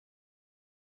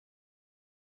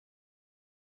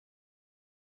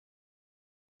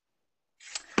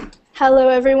Hello,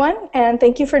 everyone, and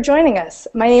thank you for joining us.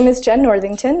 My name is Jenn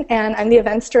Northington, and I'm the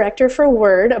events director for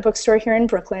Word, a bookstore here in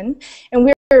Brooklyn.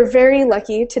 And we're very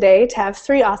lucky today to have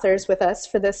three authors with us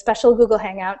for this special Google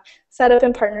Hangout set up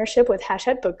in partnership with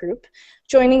Hachette Book Group.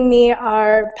 Joining me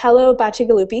are Paolo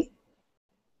Bacigalupi.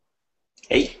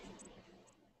 Hey.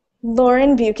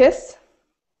 Lauren Beukes.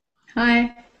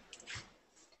 Hi.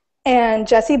 And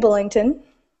Jesse Bullington.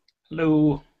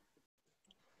 Hello.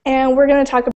 And we're going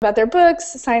to talk about their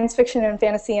books, science fiction and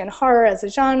fantasy and horror as a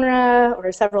genre,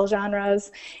 or several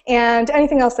genres, and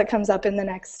anything else that comes up in the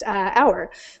next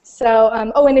hour. So,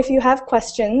 and if you have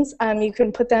questions, you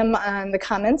can put them on the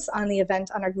comments on the event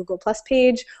on our Google Plus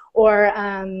page, or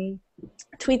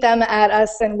tweet them at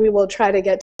us, and we will try to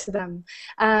get to them.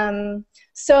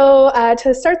 So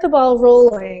to start the ball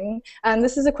rolling,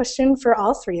 this is a question for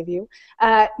all three of you.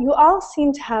 You all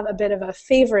seem to have a bit of a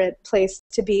favorite place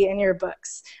to be in your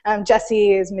books.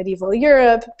 Jesse is medieval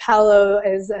Europe, Paolo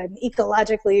is an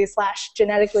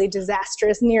ecologically/genetically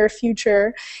disastrous near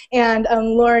future, and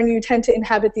Lauren, you tend to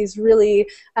inhabit these really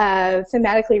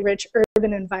thematically rich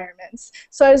urban environments.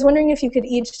 So I was wondering if you could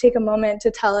each take a moment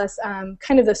to tell us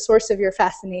kind of the source of your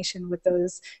fascination with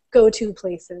those go-to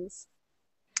places.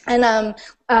 And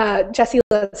Jesse,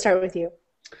 let's start with you.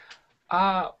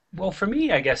 Well, for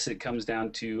me, I guess it comes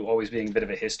down to always being a bit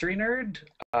of a history nerd.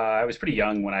 I was pretty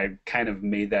young when I kind of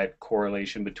made that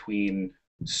correlation between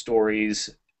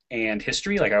stories and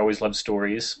history. Like, I always loved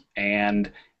stories.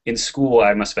 And in school,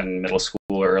 I must have been middle school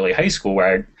or early high school,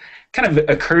 where it kind of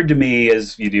occurred to me,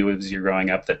 as you do as you're growing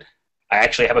up, that I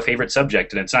actually have a favorite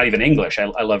subject, and it's not even English. I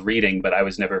love reading, but I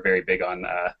was never very big on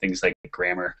things like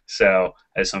grammar. So,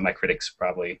 as some of my critics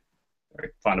probably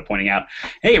are fond of pointing out,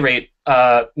 at any rate,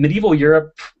 medieval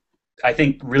Europe, I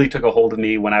think, really took a hold of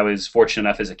me when I was fortunate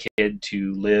enough as a kid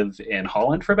to live in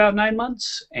Holland for about 9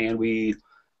 months, and we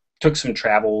took some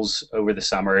travels over the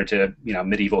summer to,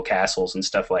 medieval castles and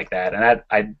stuff like that, and that,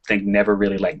 I think, never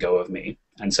really let go of me.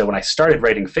 And so when I started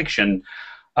writing fiction,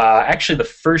 actually, the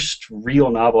first real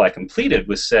novel I completed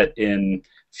was set in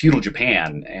feudal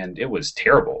Japan, and it was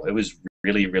terrible. It was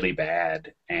really, really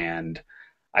bad, and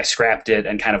I scrapped it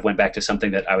and kind of went back to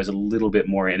something that I was a little bit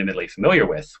more intimately familiar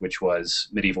with, which was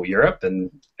medieval Europe.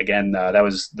 And again, that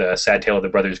was The Sad Tale of the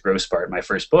Brothers Grosspart, my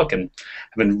first book, and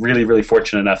I've been really, really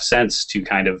fortunate enough since to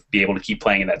kind of be able to keep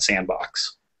playing in that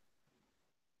sandbox.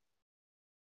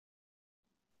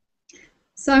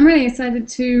 So I'm really excited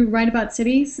to write about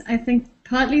cities. I think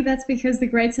partly that's because the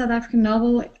great South African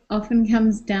novel often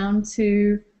comes down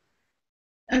to,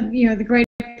 the great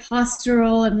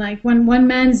pastoral and like one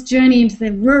man's journey into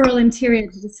the rural interior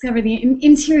to discover the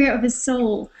interior of his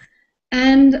soul.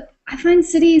 And I find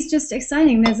cities just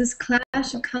exciting. There's this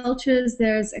clash of cultures.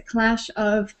 There's a clash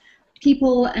of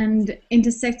people and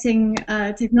intersecting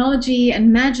technology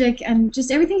and magic, and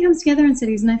just everything comes together in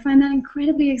cities, and I find that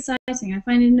incredibly exciting. I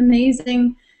find it an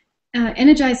amazing,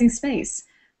 energizing space.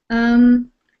 And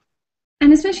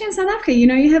especially in South Africa,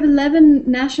 you have 11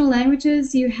 national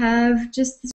languages, you have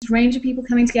just this range of people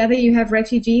coming together, you have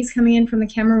refugees coming in from the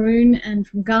Cameroon and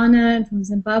from Ghana and from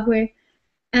Zimbabwe,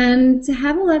 and to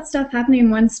have all that stuff happening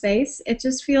in one space, it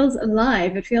just feels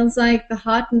alive. It feels like the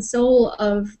heart and soul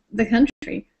of the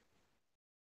country.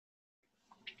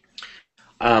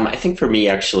 I think for me,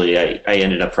 actually, I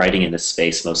ended up writing in this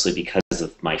space mostly because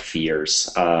of my fears.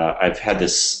 I've had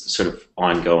this sort of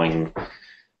ongoing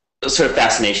sort of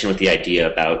fascination with the idea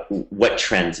about what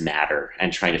trends matter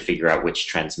and trying to figure out which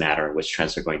trends matter and which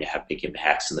trends are going to have big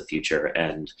impacts in the future.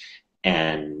 And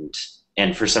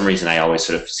for some reason, I always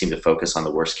sort of seem to focus on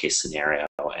the worst case scenario,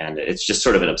 and it's just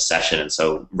sort of an obsession. And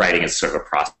so writing is sort of a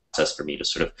process for me to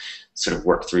sort of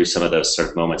work through some of those sort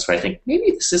of moments where I think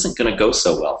maybe this isn't going to go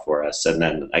so well for us, and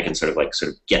then I can sort of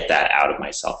get that out of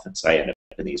myself. And so I end up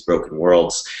in these broken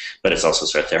worlds, but it's also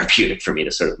sort of therapeutic for me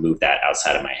to sort of move that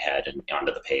outside of my head and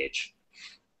onto the page.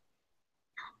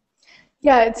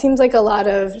 Yeah, it seems like a lot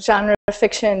of genre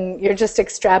fiction, you're just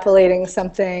extrapolating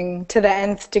something to the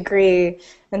nth degree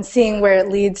and seeing where it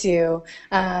leads you.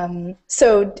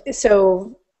 So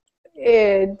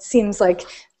it seems like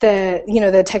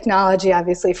the technology,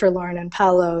 obviously, for Lauren and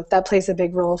Paolo, that plays a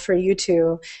big role for you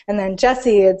two. And then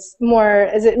Jesse, is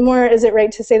it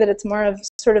right to say that it's more of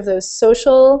sort of those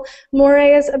social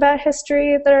mores about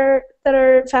history that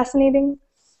are fascinating?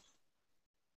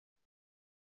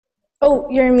 Oh,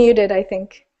 you're muted, I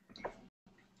think.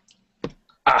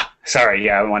 Sorry,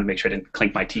 yeah, I wanted to make sure I didn't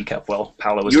clink my teacup while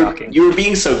Paolo was talking. You were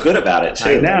being so good about it, too.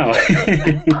 I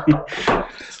know.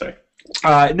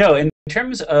 Sorry. No, in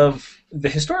terms of the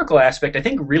historical aspect, I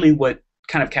think really what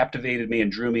kind of captivated me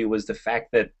and drew me was the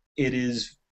fact that it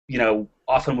is you know,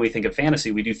 often when we think of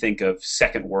fantasy, we do think of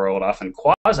second world, often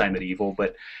quasi-medieval,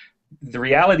 but the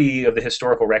reality of the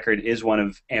historical record is one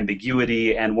of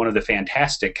ambiguity and one of the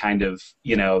fantastic kind of,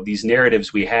 you know, these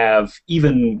narratives we have,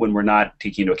 even when we're not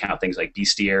taking into account things like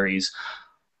bestiaries,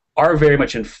 are very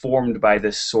much informed by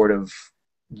this sort of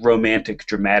romantic,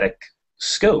 dramatic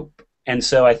scope. And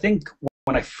so I think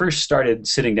when I first started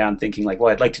sitting down thinking like,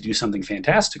 well, I'd like to do something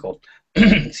fantastical,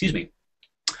 excuse me,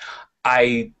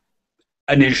 I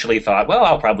initially thought, well,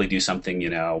 I'll probably do something, you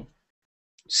know,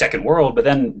 second world. But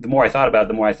then the more I thought about it,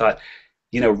 the more I thought,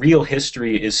 you know, real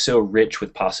history is so rich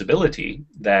with possibility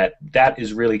that that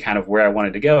is really kind of where I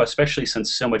wanted to go, especially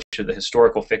since so much of the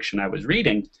historical fiction I was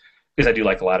reading, because I do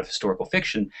like a lot of historical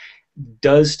fiction,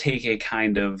 does take a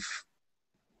kind of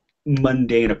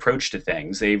mundane approach to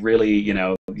things. They really, you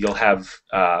know, you'll have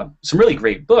some really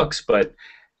great books, but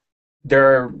there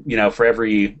are, you know, for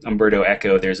every Umberto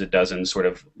Eco, there's a dozen sort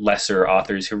of lesser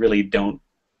authors who really don't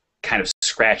kind of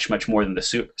scratch much more than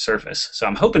the surface. So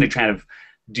I'm hoping to kind of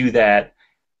do that.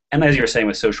 And as you were saying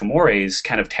with social mores,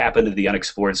 kind of tap into the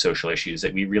unexplored social issues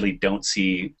that we really don't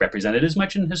see represented as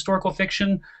much in historical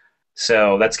fiction.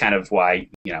 So that's kind of why,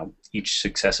 you know, each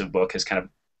successive book has kind of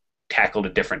tackled a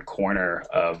different corner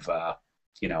of,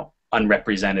 you know,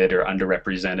 unrepresented or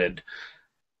underrepresented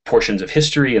portions of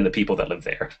history and the people that live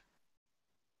there.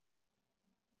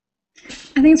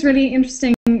 I think it's really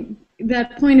interesting,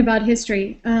 that point about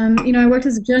history. You know, I worked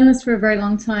as a journalist for a very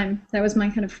long time. That was my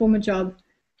kind of former job,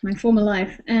 my former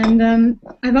life. And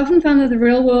I've often found that the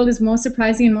real world is more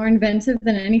surprising and more inventive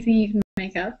than anything you can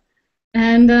make up.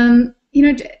 And, you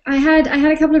know, I had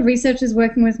a couple of researchers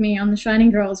working with me on The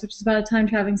Shining Girls, which is about a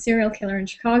time-traveling serial killer in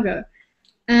Chicago.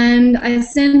 And I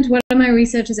sent one of my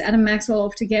researchers, Adam Maxwell,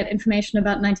 off to get information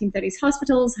about 1930s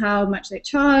hospitals, how much they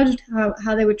charged,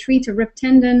 how they would treat a ripped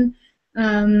tendon,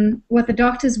 what the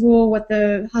doctors wore, what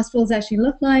the hospitals actually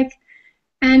looked like.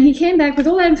 And he came back with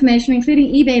all that information,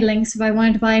 including eBay links if I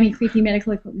wanted to buy any creepy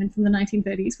medical equipment from the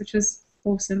 1930s, which was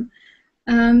awesome.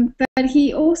 But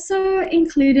he also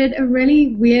included a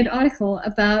really weird article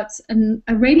about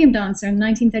a radium dancer in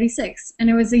 1936. And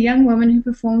it was a young woman who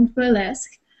performed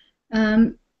burlesque,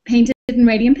 painted in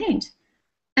radium paint.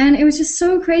 And it was just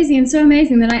so crazy and so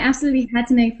amazing that I absolutely had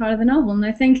to make part of the novel. And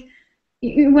I think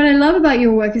what I love about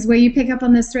your work is where you pick up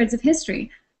on those threads of history.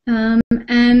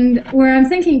 And where I'm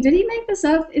thinking, did he make this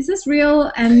up? Is this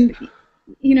real? And,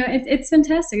 you know, it's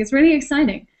fantastic. It's really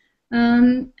exciting.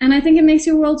 And I think it makes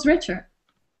your worlds richer.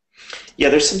 Yeah,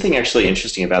 there's something actually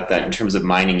interesting about that in terms of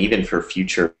mining, even for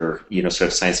future, you know, sort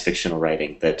of science fictional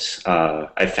writing, that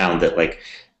I found that, like,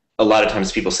 a lot of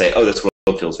times people say, oh, this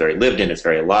world feels very lived in, it's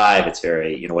very alive, it's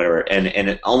very, you know, whatever, and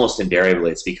it almost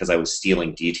invariably it's because I was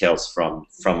stealing details from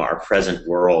our present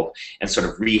world and sort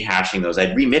of rehashing those.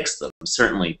 I'd remix them,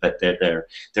 certainly, but they're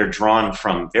drawn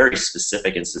from very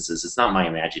specific instances. It's not my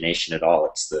imagination at all.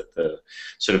 It's the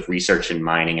sort of research in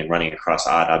mining and running across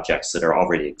odd objects that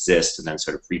already exist and then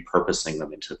sort of repurposing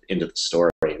them into the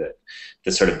story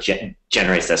that sort of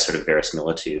generates that sort of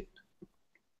verisimilitude.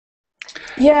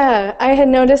 Yeah, I had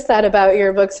noticed that about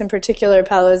your books in particular,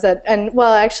 Paolo, is that, and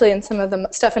well, actually in some of the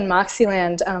stuff in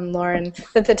Moxieland, Lauren,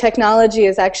 that the technology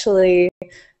is actually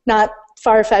not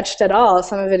far-fetched at all.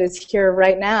 Some of it is here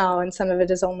right now, and some of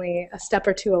it is only a step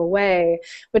or two away,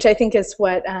 which I think is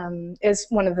what is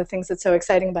one of the things that's so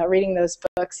exciting about reading those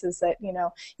books, is that, you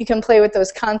know, you can play with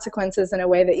those consequences in a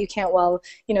way that you can't while,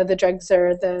 you know, the drugs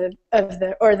or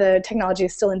the technology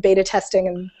is still in beta testing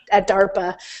and at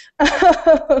DARPA.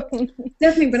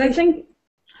 Definitely, but I think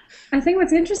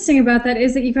what's interesting about that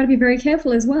is that you've got to be very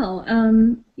careful as well.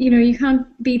 You know, you can't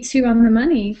be too on the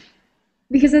money,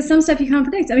 because there's some stuff you can't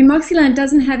predict. I mean, Moxieland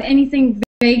doesn't have anything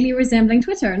vaguely resembling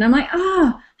Twitter, and I'm like,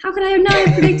 how could I have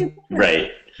not predicted Twitter?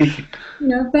 Right. You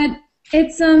know, but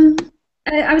it's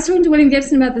I was talking to William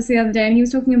Gibson about this the other day, and he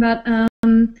was talking about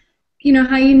you know,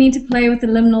 how you need to play with the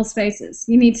liminal spaces.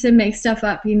 You need to make stuff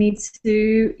up. You need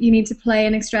to play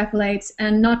and extrapolate,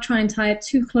 and not try and tie it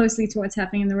too closely to what's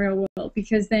happening in the real world,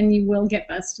 because then you will get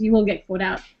busted. You will get caught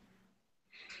out.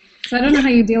 So I don't know how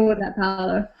you deal with that,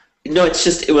 Paolo. No, it's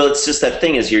just that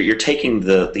thing is you're taking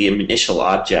the initial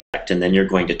object and then you're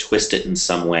going to twist it in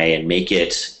some way and make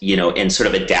it, you know, and sort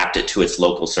of adapt it to its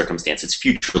local circumstance. It's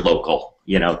future local,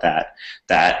 you know, that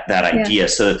idea,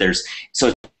 so that it's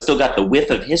still got the width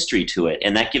of history to it,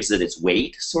 and that gives it its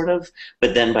weight, sort of.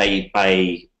 But then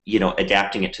by you know,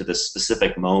 adapting it to the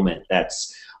specific moment,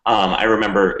 that's I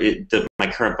remember my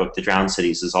current book, The Drowned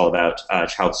Cities, is all about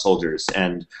child soldiers.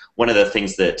 And one of the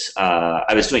things that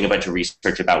I was doing a bunch of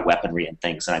research about weaponry and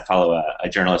things, and I follow a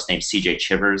journalist named C.J.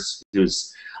 Chivers,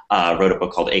 who's wrote a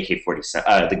book called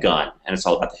AK-47, The Gun, and it's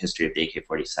all about the history of the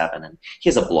AK-47. And he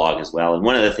has a blog as well. And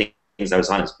one of the things I was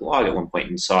on his blog at one point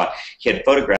and saw, he had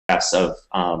photographs of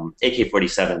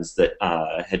AK-47s that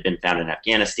had been found in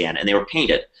Afghanistan, and they were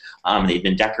painted. They'd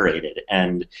been decorated.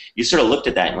 And you sort of looked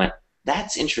at that and went,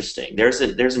 that's interesting. There's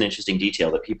an interesting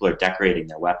detail that people are decorating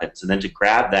their weapons. And then to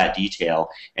grab that detail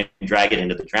and drag it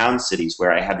into the drowned cities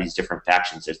where I have these different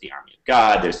factions. There's the Army of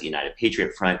God, there's the United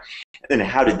Patriot Front. And then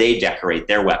how did they decorate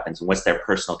their weapons, and what's their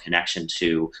personal connection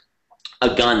to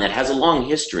a gun that has a long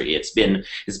history? It's been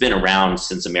around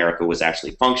since America was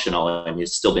actually functional, and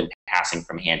it's still been passing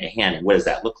from hand to hand. And what does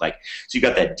that look like? So you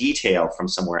got that detail from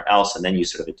somewhere else, and then you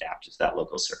sort of adapt to that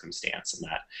local circumstance,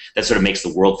 and that sort of makes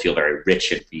the world feel very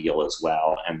rich and real as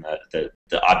well. And the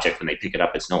object, when they pick it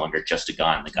up, it's no longer just a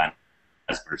gun. The gun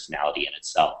has personality in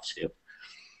itself too.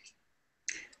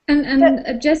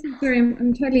 And Jess, sorry,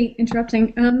 I'm totally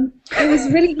interrupting. It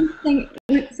was really interesting.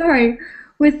 Sorry,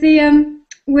 with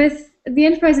the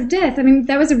Enterprise of Death. I mean,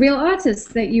 that was a real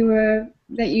artist that you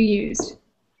used.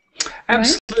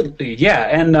 Absolutely, right? Yeah.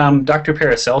 And Dr.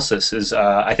 Paracelsus is,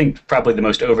 I think, probably the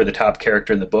most over-the-top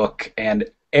character in the book, and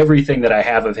everything that I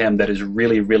have of him that is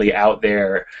really, really out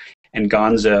there and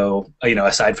gonzo,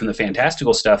 aside from the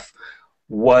fantastical stuff,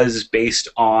 was based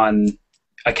on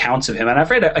accounts of him. And I've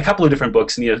read a couple of different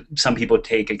books, and some people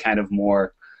take a kind of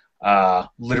more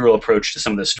literal approach to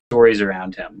some of the stories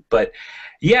around him. But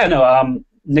yeah, no,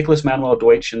 Nicholas Manuel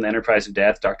Deutsch in The Enterprise of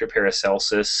Death, Dr.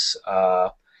 Paracelsus,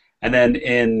 and then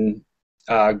in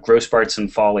Grossbarts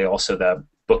and Folly, also the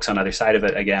books on either side of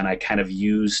it, again, I kind of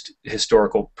used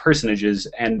historical personages.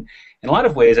 And in a lot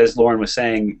of ways, as Lauren was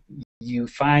saying, you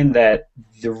find that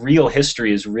the real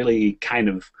history is really kind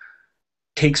of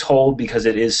takes hold because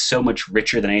it is so much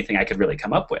richer than anything I could really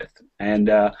come up with. And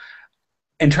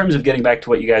in terms of getting back to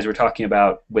what you guys were talking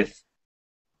about with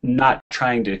not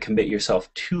trying to commit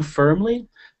yourself too firmly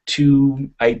to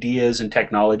ideas and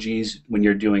technologies when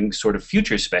you're doing sort of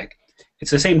future spec,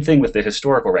 it's the same thing with the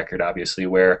historical record, obviously,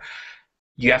 where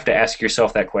you have to ask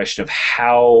yourself that question of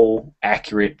how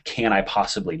accurate can I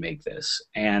possibly make this?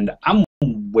 And I'm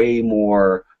way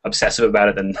more obsessive about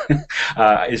it than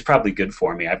is probably good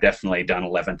for me. I've definitely done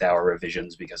 11th hour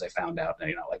revisions because I found out that,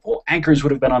 well, anchors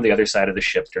would have been on the other side of the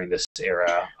ship during this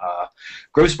era.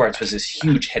 Grossbarts was this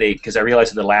huge headache because I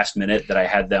realized at the last minute that I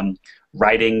had them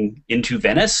riding into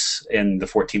Venice in the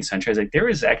 14th century. I was like, there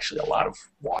is actually a lot of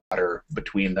water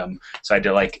between them. So I had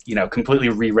to completely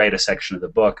rewrite a section of the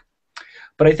book.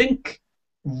 But I think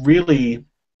really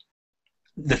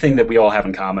the thing that we all have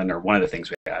in common, or one of the things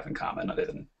we have in common, other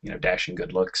than dashing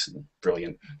good looks and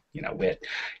brilliant wit,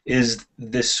 is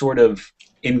this sort of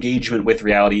engagement with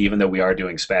reality. Even though we are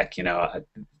doing spec,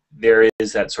 there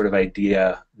is that sort of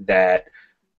idea that,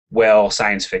 well,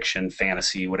 science fiction,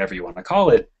 fantasy, whatever you want to call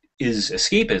it, is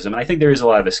escapism. And I think there is a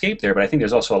lot of escape there, but I think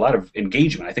there's also a lot of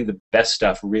engagement. I think the best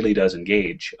stuff really does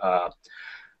engage.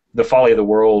 The Folly of the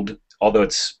World, although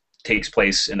it's takes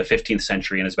place in the 15th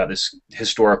century and is about this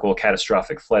historical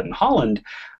catastrophic flood in Holland,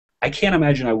 I can't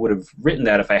imagine I would have written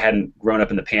that if I hadn't grown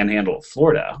up in the panhandle of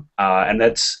Florida. And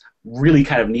that's really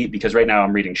kind of neat because right now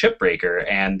I'm reading Shipbreaker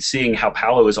and seeing how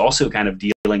Paolo is also kind of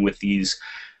dealing with these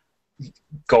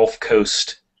Gulf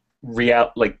Coast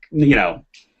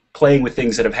playing with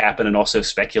things that have happened and also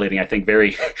speculating, I think,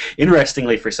 very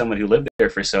interestingly for someone who lived there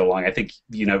for so long. I think,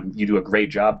 you do a great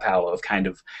job, Paolo, of kind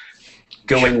of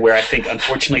going where I think,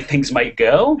 unfortunately, things might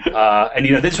go. And,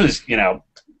 this was,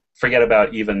 forget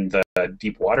about even the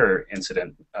Deepwater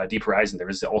incident, Deep Horizon. There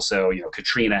was also,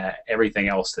 Katrina, everything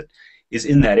else that is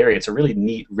in that area. It's a really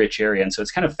neat, rich area. And so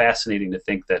it's kind of fascinating to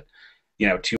think that,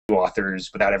 two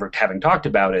authors, without ever having talked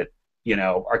about it,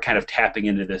 are kind of tapping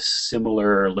into this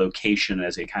similar location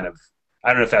as a kind of, I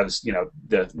don't know if that was,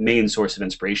 the main source of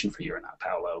inspiration for you or not,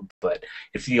 Paolo, but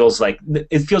it feels like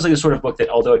a sort of book that,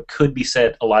 although it could be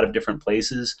set a lot of different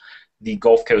places, the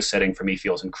Gulf Coast setting for me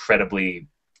feels incredibly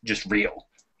just real.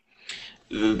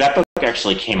 That book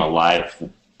actually came alive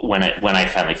when I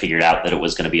finally figured out that it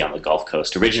was going to be on the Gulf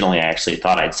Coast. Originally, I actually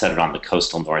thought I'd set it on the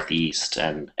coastal Northeast,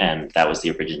 and that was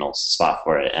the original spot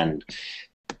for it. And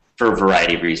for a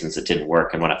variety of reasons, it didn't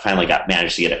work. And when I finally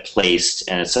managed to get it placed,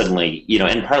 and it suddenly,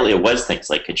 and partly it was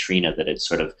things like Katrina that had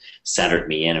sort of centered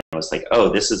me in. And I was like, oh,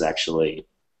 this is actually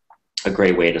a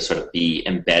great way to sort of be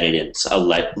embedded in a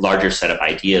larger set of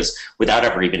ideas without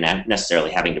ever even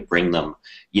necessarily having to bring them,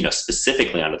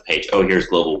 specifically onto the page. Oh, here's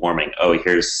global warming. Oh,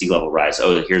 here's sea level rise.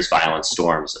 Oh, here's violent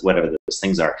storms. Whatever those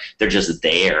things are, they're just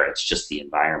there. It's just the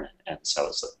environment. And so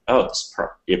it's like, oh,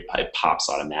 it pops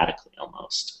automatically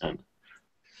almost. And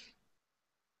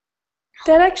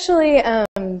that actually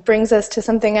brings us to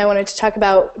something I wanted to talk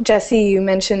about. Jesse, you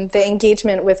mentioned the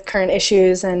engagement with current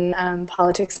issues and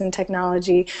politics and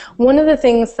technology. One of the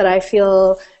things that I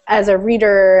feel as a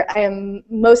reader I am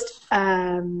most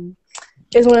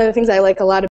is one of the things I like a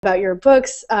lot about your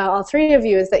books, all three of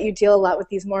you, is that you deal a lot with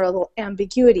these moral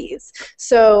ambiguities.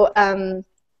 So,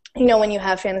 you know, when you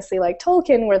have fantasy like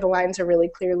Tolkien, where the lines are really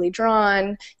clearly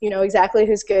drawn, you know exactly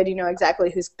who's good, you know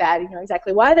exactly who's bad, you know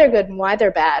exactly why they're good and why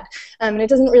they're bad. And it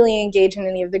doesn't really engage in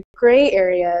any of the gray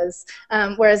areas,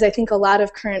 whereas I think a lot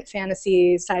of current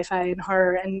fantasy, sci-fi, and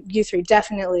horror, and you three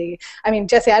definitely, I mean,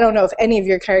 Jesse, I don't know if any of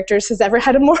your characters has ever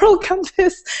had a moral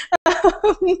compass,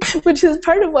 which is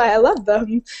part of why I love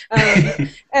them.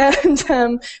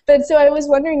 But so I was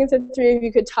wondering if the three of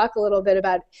you could talk a little bit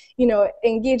about, you know,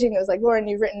 engaging. It was like, Lauren,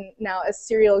 you've written now a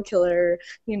serial killer,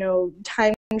 you know,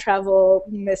 time travel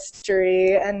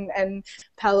mystery, and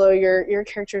Paolo, your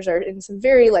characters are in some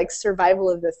very like survival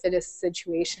of the fittest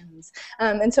situations,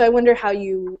 and so I wonder how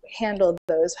you handle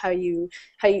those. How do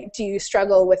you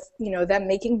struggle with, you know, them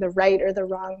making the right or the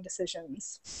wrong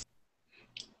decisions?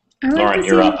 Lauren,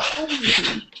 you're up.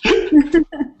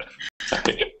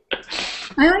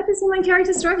 I like to see my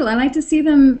characters struggle. I like to see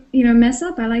them, you know, mess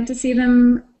up. I like to see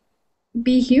them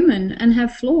be human and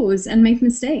have flaws and make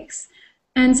mistakes.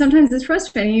 And sometimes it's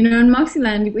frustrating. You know, in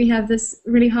Moxieland, we have this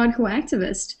really hardcore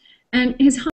activist, and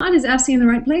his heart is absolutely in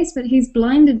the right place, but he's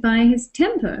blinded by his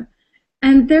temper.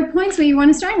 And there are points where you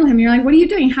want to strangle him. You're like, what are you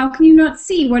doing? How can you not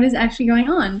see what is actually going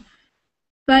on?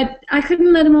 But I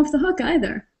couldn't let him off the hook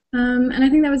either. And I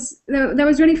think that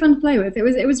was really fun to play with.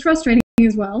 It was frustrating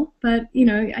as well, but you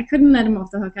know, I couldn't let him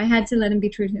off the hook. I had to let him be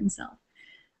true to himself.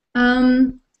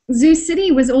 Zoo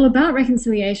City was all about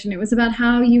reconciliation. It was about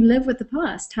how you live with the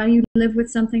past, how you live with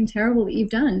something terrible that you've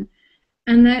done.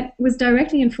 And that was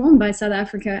directly informed by South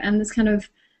Africa and this kind of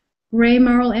gray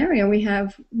moral area we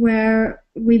have where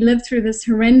we lived through this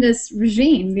horrendous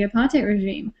regime, the apartheid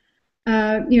regime.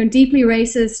 You know, deeply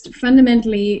racist,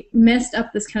 fundamentally messed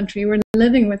up this country. We're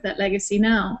living with that legacy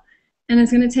now, and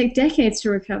it's going to take decades to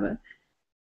recover.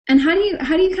 And how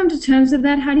do you come to terms with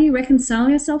that? How do you reconcile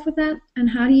yourself with that? And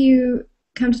how do you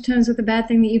come to terms with the bad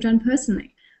thing that you've done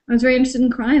personally? I was very interested in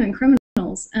crime and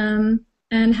criminals, and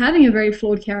having a very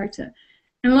flawed character.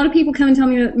 And a lot of people come and tell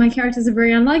me that my characters are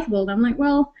very unlikable. And I'm like,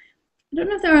 well, I don't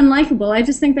know if they're unlikable. I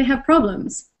just think they have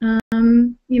problems.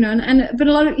 You know, but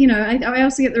a lot of, you know, I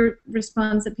also get the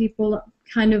response that people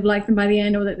kind of like them by the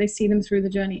end, or that they see them through the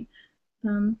journey.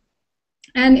 And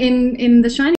in The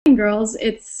Shining Girls,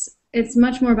 it's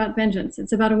much more about vengeance.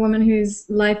 It's about a woman whose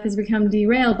life has become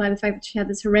derailed by the fact that she had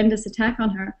this horrendous attack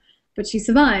on her, but she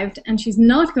survived, and she's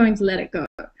not going to let it go.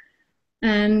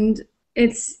 And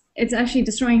it's actually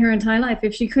destroying her entire life.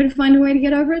 If she could find a way to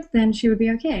get over it, then she would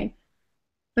be okay.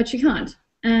 But she can't.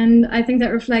 And I think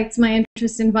that reflects my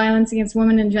interest in violence against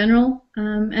women in general,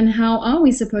 and how are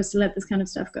we supposed to let this kind of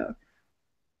stuff go?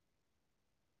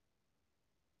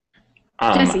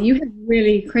 Jesse, you have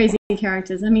really crazy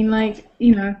characters. I mean, like,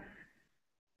 you know,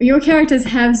 your characters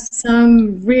have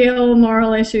some real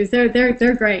moral issues. They're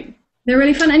great. They're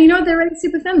really fun. And you know what? They're really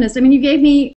super feminist. I mean, you gave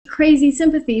me crazy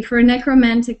sympathy for a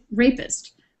necromantic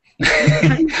rapist.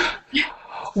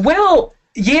 Well,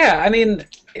 yeah, I mean,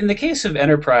 in the case of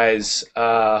Enterprise,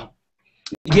 yeah,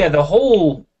 the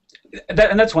whole,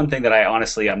 and that's one thing that I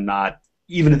honestly am not,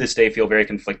 even to this day, feel very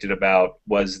conflicted about,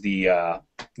 was the,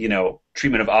 you know,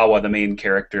 treatment of Awa, the main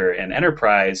character in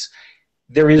Enterprise.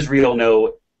 There is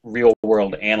no real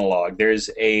world analog. There's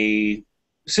a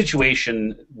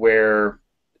situation where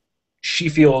she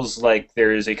feels like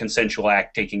there is a consensual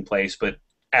act taking place, but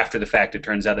after the fact it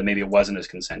turns out that maybe it wasn't as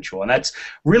consensual. And that's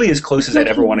really as close as I'd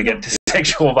ever want to get to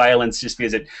sexual violence, just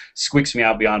because it squeaks me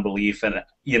out beyond belief. And,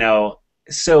 you know,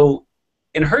 so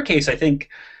in her case, I think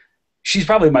she's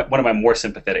probably one of my more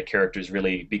sympathetic characters,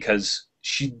 really, because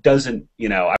she doesn't, you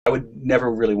know, I would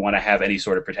never really want to have any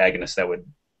sort of protagonist that would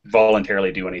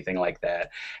voluntarily do anything like that.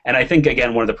 And I think,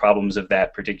 again, one of the problems of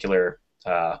that particular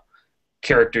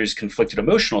character's conflicted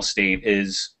emotional state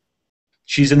is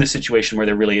she's in the situation where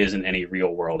there really isn't any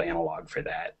real-world analog for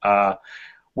that.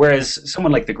 Whereas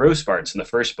someone like the Grossbarts in the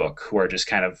first book, who are just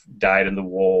kind of dyed in the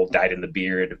wool, dyed in the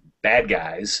beard, bad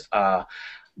guys.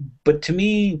 But to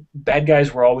me, bad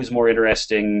guys were always more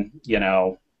interesting, you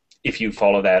know, if you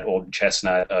follow that old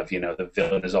chestnut of, you know, the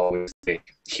villain is always the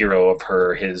hero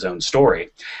of his own story.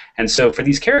 And so for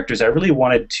these characters, I really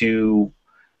wanted to,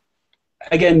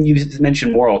 again, you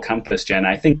mentioned moral compass, Jen.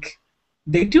 I think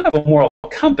they do have a moral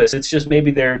compass. It's just maybe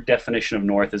their definition of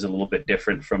north is a little bit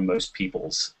different from most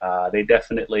people's. They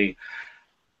definitely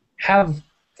have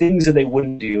things that they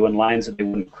wouldn't do and lines that they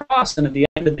wouldn't cross, and at the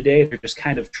end of the day, they're just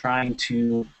kind of trying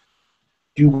to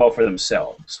do well for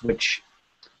themselves, which,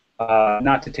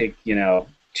 not to take,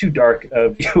 too dark a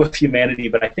view of humanity,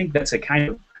 but I think that's a kind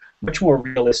of much more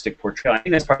realistic portrayal. I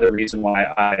think that's part of the reason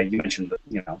why you mentioned,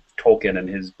 Tolkien and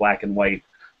his black and white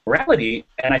morality,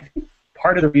 and I think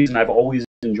part of the reason I've always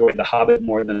enjoyed The Hobbit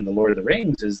more than The Lord of the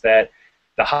Rings is that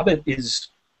The Hobbit is,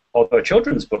 although a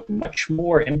children's book, much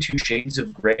more into shades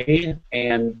of gray,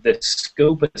 and the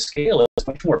scope and the scale is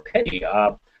much more petty.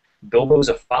 Bilbo's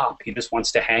a fop. He just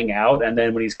wants to hang out, and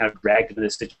then when he's kind of dragged into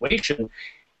this situation,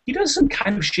 he does some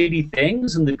kind of shady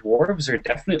things, and the dwarves are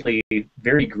definitely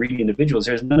very greedy individuals.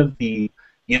 There's none of the,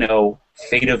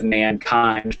 fate of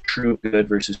mankind, true good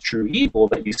versus true evil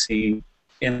that you see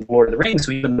in Lord of the Rings.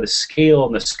 So even though the scale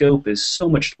and the scope is so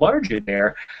much larger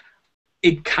there,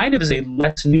 it kind of is a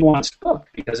less nuanced book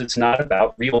because it's not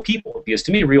about real people. Because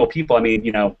to me, real people,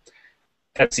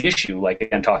 that's the issue. Like,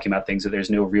 again, talking about things that there's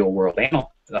no real-world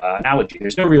analogy.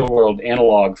 There's no real-world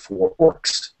analog for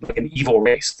orcs, like an evil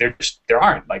race. There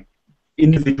aren't. Like,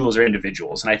 individuals are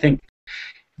individuals. And I think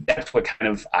that's what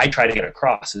kind of I try to get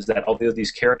across, is that although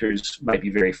these characters might be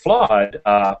very flawed,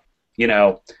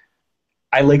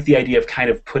 I like the idea of kind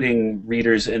of putting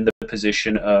readers in the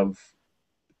position of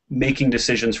making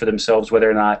decisions for themselves,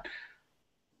 whether or not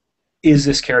is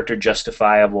this character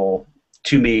justifiable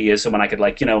to me as someone I could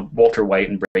like, Walter White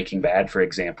in Breaking Bad, for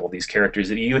example, these characters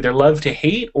that you either love to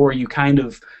hate or you kind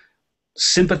of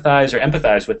sympathize or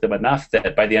empathize with them enough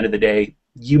that by the end of the day,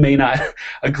 you may not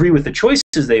agree with the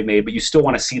choices they've made, but you still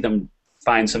want to see them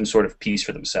find some sort of peace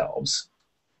for themselves.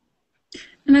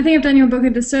 And I think I've done your book a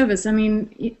disservice.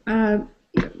 Enterprise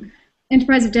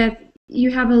of Death,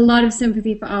 you have a lot of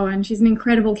sympathy for Owen. She's an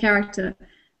incredible character.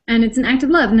 And it's an act of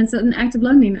love, and it's an act of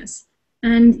loneliness.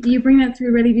 And you bring that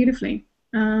through really beautifully.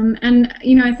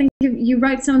 I think you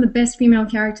write some of the best female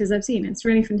characters I've seen. It's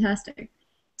really fantastic.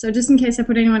 So just in case I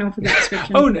put anyone off with that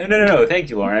description. Oh, no. Thank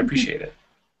you, Lauren. I appreciate it.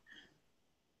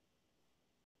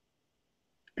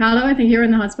 Paolo, I think you're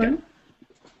in the hotspot.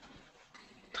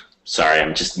 Sorry,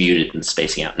 I'm just muted and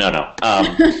spacing out. No.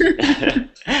 I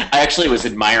actually was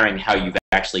admiring how you've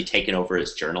actually taken over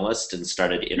as journalist and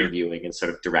started interviewing and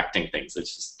sort of directing things.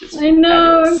 It's I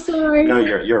know, fabulous. I'm sorry. No,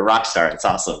 you're a rock star. It's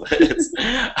awesome.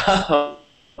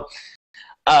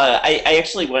 I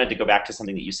actually wanted to go back to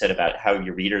something that you said about how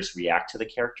your readers react to the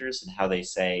characters and how they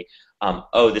say,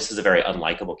 oh, this is a very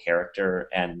unlikable character.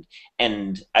 And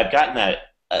I've gotten that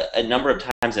a number of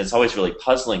times, and it's always really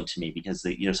puzzling to me because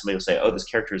somebody will say, oh, this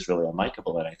character is really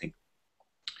unlikable, and I think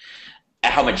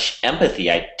how much empathy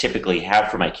I typically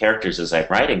have for my characters as I'm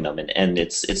writing them, and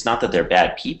it's not that they're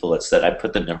bad people, it's that I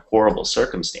put them in horrible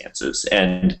circumstances,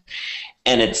 and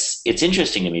it's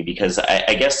interesting to me because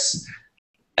I guess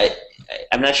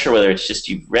I'm not sure whether it's just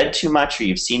you've read too much or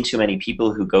you've seen too many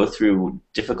people who go through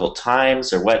difficult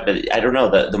times or what, but I don't know,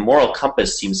 the moral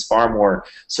compass seems far more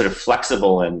sort of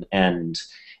flexible and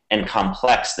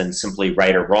complex than simply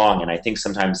right or wrong. And I think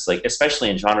sometimes, like especially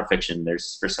in genre fiction,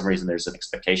 for some reason there's an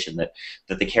expectation that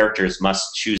the characters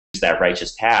must choose that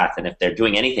righteous path, and if they're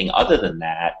doing anything other than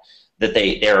that, that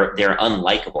they're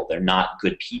unlikable, they're not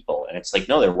good people. And it's like,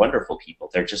 no, they're wonderful people,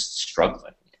 they're just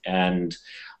struggling. And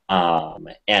I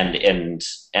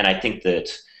think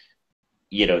that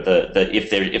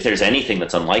if there's anything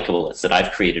that's unlikable, it's that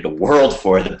I've created a world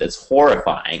for them that's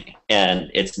horrifying,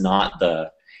 and it's not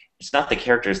the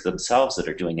characters themselves that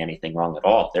are doing anything wrong at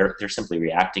all. They're simply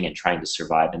reacting and trying to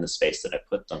survive in the space that I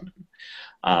put them in.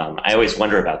 I always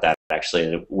wonder about that,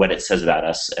 actually, what it says about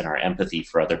us and our empathy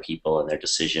for other people and their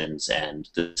decisions and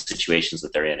the situations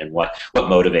that they're in, and what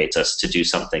motivates us to do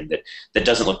something that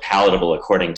doesn't look palatable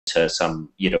according to some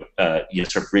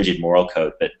sort of rigid moral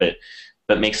code, but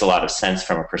makes a lot of sense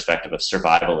from a perspective of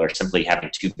survival, or simply having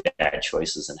two bad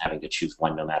choices and having to choose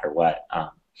one no matter what.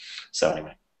 So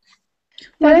anyway.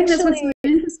 Well, I think that's what's so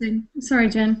interesting. Sorry,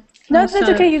 Jen. No, that's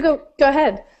okay. You go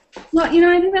ahead. Well,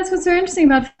 I think that's what's so interesting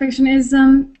about fiction is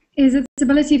its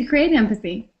ability to create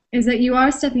empathy. Is that you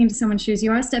are stepping into someone's shoes,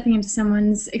 you are stepping into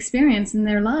someone's experience in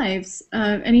their lives,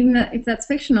 and even if that's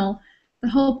fictional, the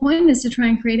whole point is to try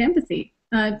and create empathy,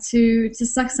 to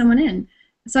suck someone in.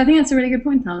 So I think that's a really good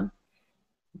point, Paolo.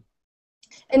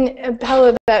 And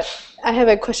Paolo, I have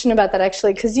a question about that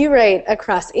actually, because you write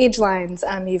across age lines.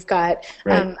 You've got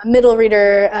a middle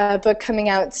reader book coming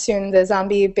out soon, the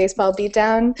Zombie Baseball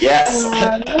Beatdown. Yes.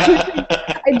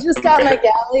 I just got my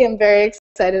galley. I'm very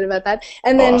excited about that.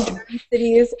 And then Awesome. Dark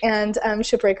Cities and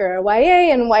Shipbreaker are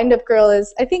YA, and Wind Up Girl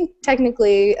is, I think,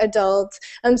 technically adult.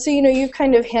 So you've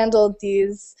kind of handled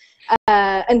these.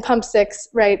 And Pump 6,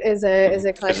 right, is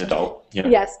a collection. As an adult, yeah.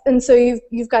 Yes, and so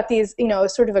you've got these,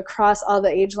 sort of across all the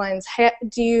age lines.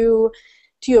 Do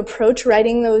you approach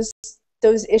writing those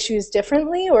those issues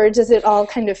differently, or does it all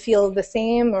kind of feel the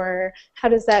same, or how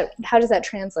does that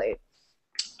translate?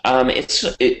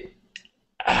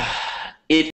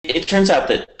 It turns out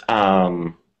that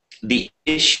the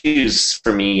issues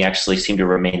for me actually seem to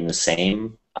remain the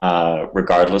same,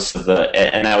 regardless of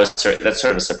and that's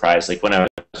sort of a surprise. Like when I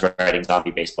was writing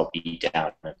Zombie Baseball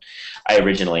Beatdown, I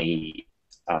originally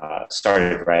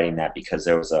started writing that because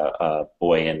there was a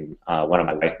boy in one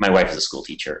of my wife is a school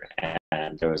teacher,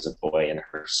 and there was a boy in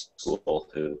her school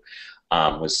who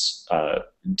was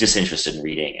disinterested in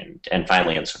reading, and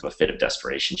finally, in sort of a fit of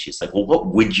desperation, she's like, "Well, what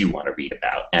would you want to read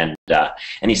about?" And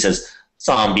he says,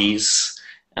 "Zombies."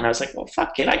 And I was like, "Well,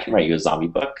 fuck it, I can write you a zombie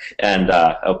book." And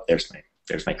oh, there's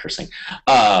my cursing.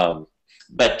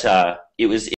 But it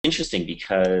was interesting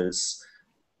because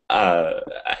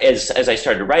as I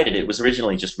started to write it, it was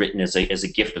originally just written as a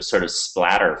gift of sort of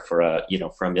splatter for a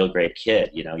middle grade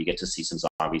kid. You get to see some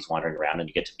zombies wandering around, and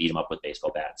you get to beat them up with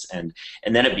baseball bats, and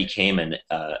then it became an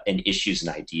issues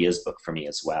and ideas book for me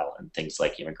as well, and things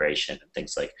like immigration and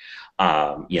things like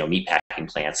meatpacking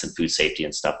plants and food safety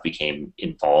and stuff became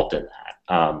involved in that.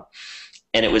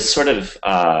 And it was sort of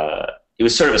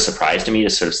a surprise to me to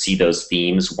sort of see those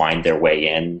themes wind their way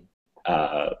in.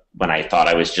 When I thought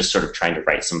I was just sort of trying to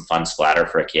write some fun splatter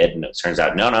for a kid, and it turns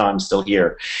out, no, I'm still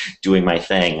here doing my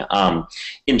thing.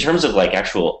 In terms of like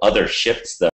actual other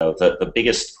shifts, though, the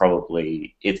biggest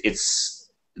probably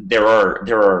there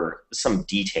are some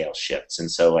detail shifts,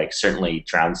 and so like certainly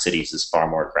Drowned Cities is far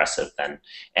more aggressive than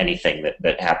anything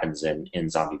that happens in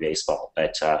Zombie Baseball.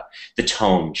 But the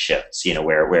tone shifts,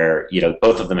 where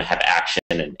both of them have action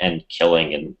and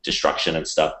killing and destruction and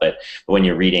stuff. But when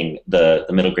you're reading the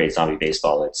middle grade Zombie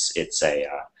Baseball, it's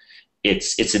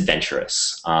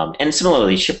adventurous. And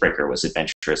similarly, Shipbreaker was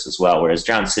adventurous as well, whereas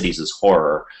Drowned Cities is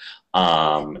horror.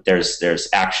 There's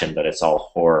action, but it's all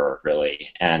horror really,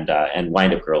 and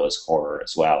Wind Up Girl is horror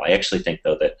as well. I actually think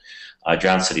though that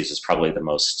Drowned Cities is probably the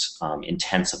most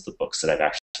intense of the books that I've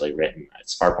actually written.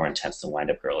 It's far more intense than Wind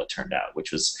Up Girl, it turned out,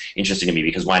 which was interesting to me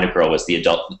because Wind Up Girl was the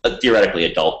theoretically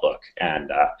adult book, and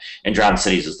Drowned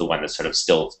Cities is the one that sort of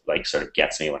still like sort of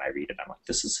gets me when I read it. I'm like,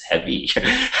 this is heavy.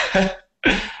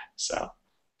 So.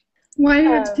 Why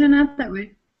did it turn out that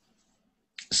way?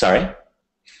 Sorry?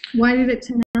 Why did it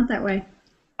turn out that way?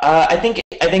 I think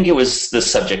it was the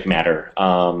subject matter.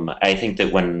 I think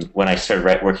that when I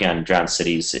started working on Drowned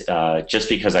Cities, just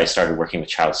because I started working with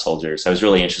child soldiers, I was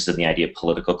really interested in the idea of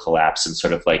political collapse and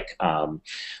sort of like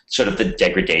sort of the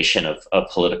degradation of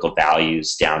political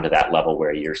values down to that level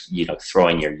where you're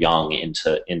throwing your young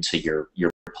into your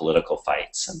political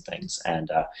fights and things. And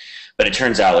but it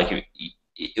turns out like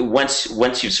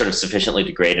once you've sort of sufficiently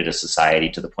degraded a society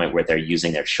to the point where they're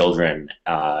using their children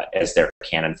as their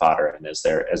cannon fodder and as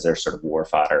their sort of war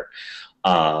fodder,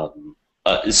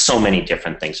 so many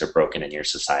different things are broken in your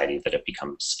society that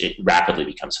it rapidly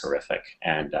becomes horrific.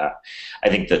 And I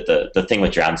think that the thing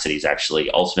with Drowned Cities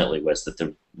actually ultimately was that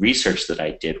the research that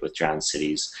I did with Drowned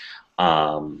Cities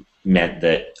meant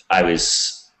that it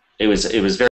was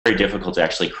very, very difficult to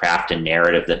actually craft a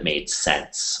narrative that made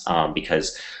sense,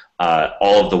 because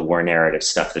all of the war narrative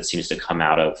stuff that seems to come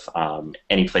out of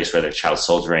any place where they're child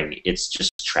soldiering, it's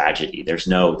just tragedy. There's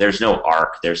no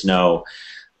arc. There's no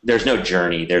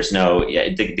journey.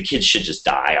 The kids should just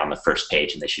die on the first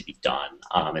page and they should be done.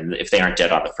 And if they aren't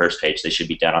dead on the first page, they should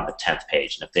be dead on the 10th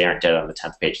page. And if they aren't dead on the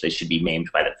 10th page, they should be maimed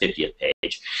by the 50th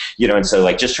page. And so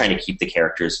like just trying to keep the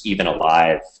characters even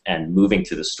alive and moving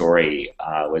through the story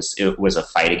was a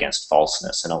fight against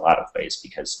falseness in a lot of ways,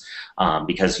 because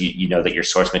you know that your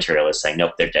source material is saying,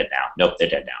 nope, they're dead now. Nope, they're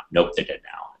dead now. Nope, they're dead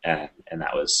now. And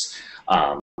that was.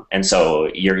 And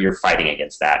so you're fighting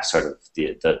against that sort of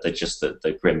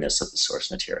the grimness of the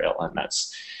source material, and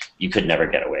you could never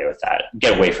get away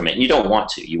from it, and you don't want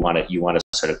to. You want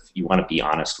to be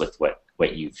honest with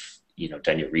what you've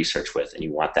done your research with, and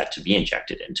you want that to be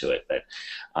injected into it. But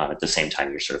at the same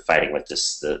time, you're sort of fighting with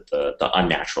the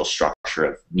unnatural structure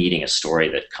of needing a story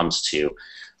that comes to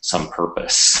some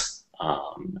purpose.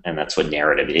 And that's what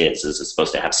narrative is it's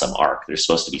supposed to have some arc. There's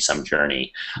supposed to be some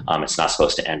journey. It's not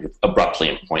supposed to end abruptly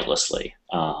and pointlessly.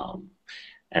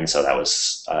 And so that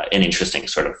was an interesting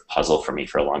sort of puzzle for me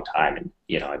for a long time. And,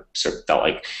 I sort of felt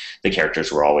like the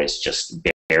characters were always just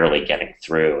barely getting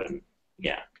through. And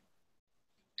yeah.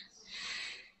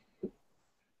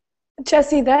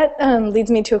 Jesse, that leads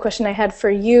me to a question I had for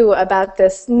you about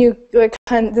this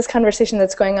this conversation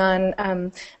that's going on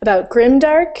about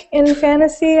grimdark in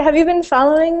fantasy. Have you been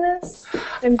following this?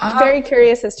 I'm very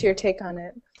curious as to your take on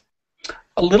it.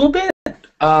 A little bit.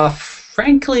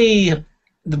 Frankly,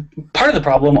 part of the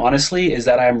problem, honestly, is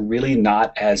that I'm really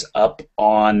not as up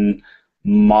on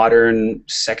modern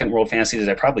second world fantasies as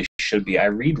I probably should be. I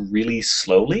read really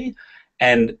slowly,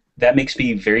 and that makes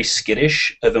me very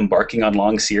skittish of embarking on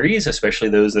long series, especially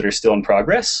those that are still in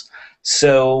progress.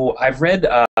 So I've read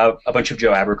a bunch of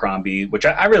Joe Abercrombie, which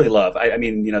I really love. I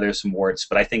mean, you know, there's some warts,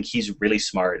 but I think he's really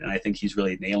smart, and I think he's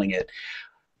really nailing it.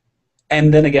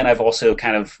 And then again, I've also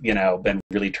kind of, you know, been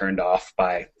really turned off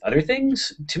by other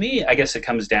things. To me, I guess it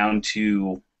comes down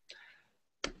to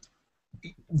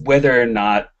whether or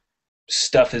not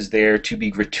stuff is there to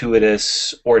be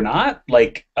gratuitous or not.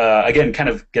 Like, again, kind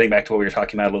of getting back to what we were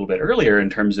talking about a little bit earlier in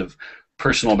terms of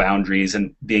personal boundaries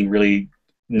and being really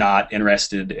not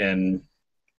interested in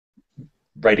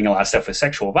writing a lot of stuff with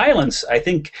sexual violence. I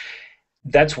think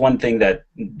that's one thing that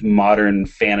modern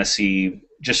fantasy,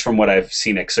 just from what I've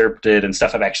seen excerpted and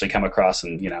stuff I've actually come across,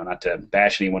 and, you know, not to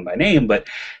bash anyone by name, but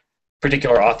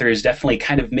particular authors definitely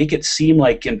kind of make it seem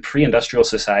like in pre-industrial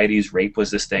societies, rape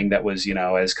was this thing that was, you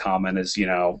know, as common as, you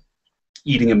know,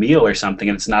 eating a meal or something,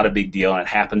 and it's not a big deal, and it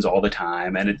happens all the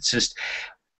time, and it's just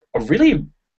a really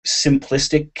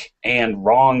simplistic and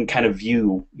wrong kind of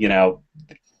view. You know,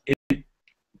 it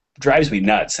drives me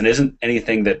nuts, and isn't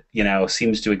anything that, you know,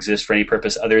 seems to exist for any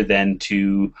purpose other than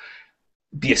to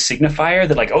be a signifier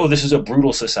that, like, oh, this is a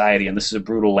brutal society and this is a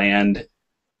brutal land.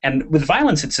 And with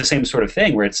violence, it's the same sort of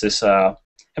thing, where it's this, if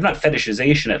not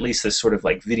fetishization, at least this sort of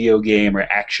like video game or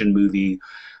action movie,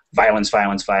 violence,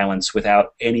 violence, violence,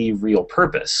 without any real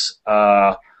purpose,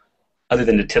 other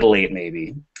than to titillate,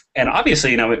 maybe. And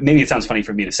obviously, you know, maybe it sounds funny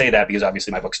for me to say that, because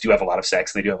obviously my books do have a lot of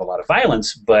sex and they do have a lot of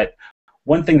violence, but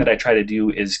one thing that I try to do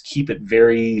is keep it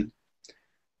very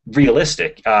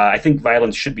realistic. I think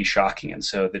violence should be shocking, and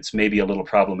so that's maybe a little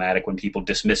problematic when people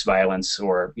dismiss violence,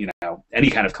 or, you know, any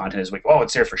kind of content is like, oh,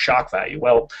 it's there for shock value.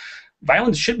 Well,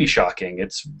 violence should be shocking.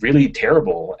 It's really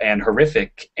terrible and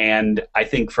horrific, and I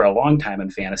think for a long time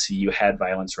in fantasy you had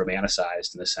violence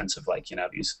romanticized in the sense of, like, you know,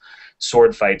 these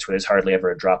sword fights where there's hardly ever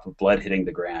a drop of blood hitting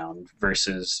the ground,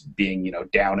 versus being, you know,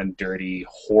 down and dirty,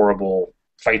 horrible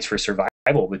fights for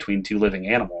survival between two living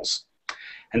animals.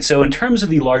 And so in terms of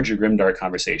the larger grimdark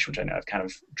conversation, which I know I've kind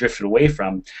of drifted away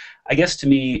from, I guess to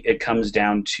me it comes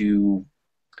down to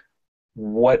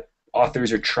what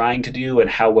authors are trying to do and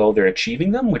how well they're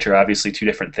achieving them, which are obviously two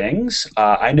different things.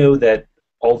 I know that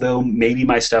although maybe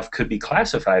my stuff could be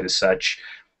classified as such,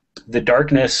 the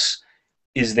darkness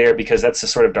is there because that's the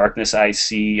sort of darkness I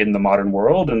see in the modern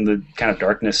world, and the kind of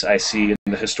darkness I see in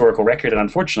the historical record, and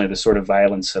unfortunately the sort of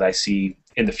violence that I see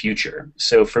in the future.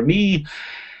 So for me,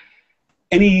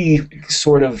 any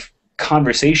sort of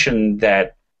conversation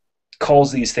that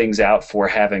calls these things out for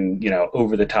having, you know,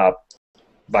 over-the-top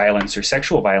violence or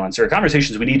sexual violence are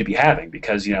conversations we need to be having,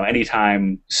 because, you know,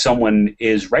 anytime someone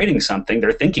is writing something,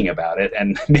 they're thinking about it,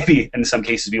 and maybe in some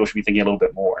cases people should be thinking a little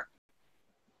bit more.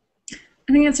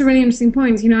 I think that's a really interesting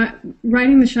point. You know,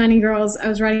 writing The Shiny Girls, I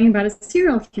was writing about a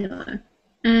serial killer,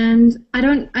 and I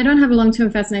don't have a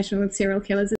long-term fascination with serial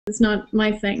killers. It's not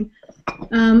my thing.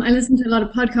 I listened to a lot of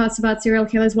podcasts about serial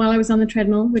killers while I was on the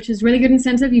treadmill, which is really good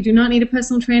incentive. You do not need a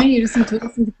personal trainer. You just need to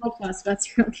listen to podcasts about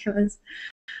serial killers.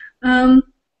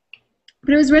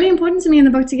 But it was really important to me in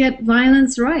the book to get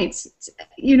violence right.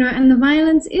 You know, and the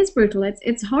violence is brutal.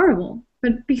 It's horrible.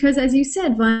 But because, as you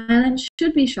said, violence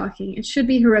should be shocking. It should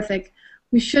be horrific.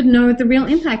 We should know the real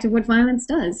impact of what violence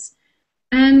does.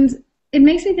 And it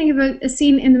makes me think of a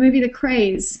scene in the movie The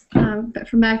Craze,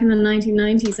 from back in the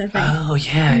 1990s, I think. Oh,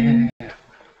 yeah.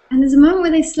 And there's a moment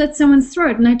where they slit someone's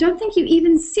throat, and I don't think you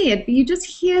even see it, but you just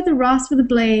hear the rasp of the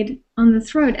blade on the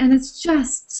throat, and it's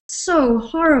just so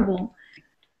horrible.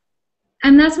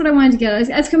 And that's what I wanted to get,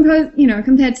 as compared to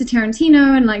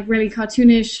Tarantino and like really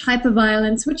cartoonish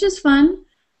hyper-violence, which is fun.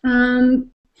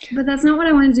 But that's not what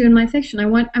I want to do in my fiction. I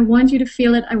want you to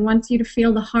feel it. I want you to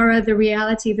feel the horror, the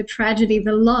reality, the tragedy,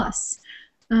 the loss,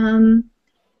 and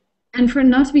for it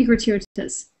not to be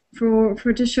gratuitous, for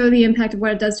it to show the impact of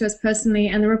what it does to us personally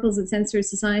and the ripples it sends through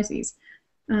societies.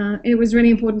 It was really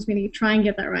important to me to try and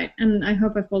get that right, and I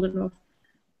hope I pulled it off.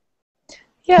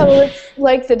 Yeah, well, it's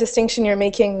like the distinction you're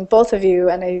making, both of you,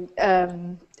 and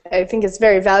I think it's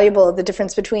very valuable, the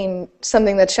difference between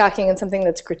something that's shocking and something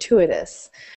that's gratuitous,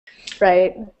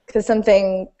 right? Because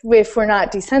something, if we're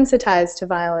not desensitized to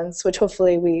violence, which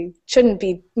hopefully we shouldn't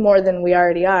be more than we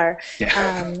already are,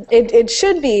 yeah. It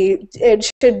should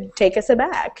take us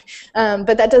aback.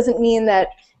 But that doesn't mean that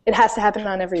it has to happen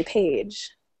on every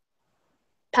page.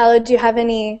 Paolo, do you have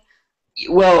any?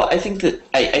 Well, I think that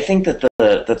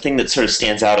the thing that sort of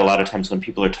stands out a lot of times when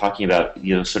people are talking about,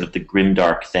 you know, sort of the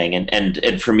grimdark thing,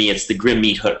 and for me it's the grim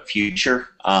meat hook future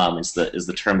is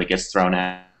the term that gets thrown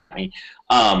at me,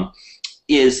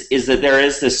 is that there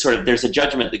is this sort of, there's a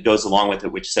judgment that goes along with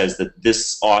it, which says that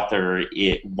this author,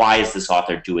 why is this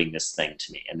author doing this thing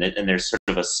to me? And there's sort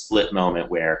of a split moment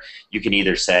where you can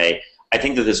either say, I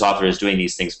think that this author is doing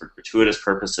these things for gratuitous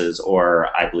purposes, or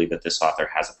I believe that this author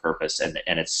has a purpose, and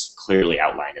it's clearly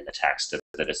outlined in the text,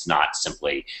 that it's not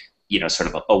simply,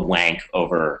 sort of a wank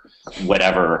over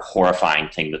whatever horrifying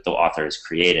thing that the author has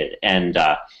created. And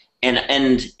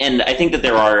I think that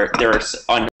there are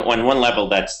on one level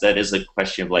that is a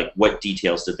question of like, what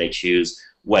details did they choose,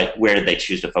 where did they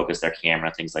choose to focus their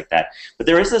camera, things like that. But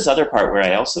there is this other part where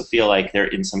I also feel like there,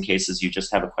 in some cases, you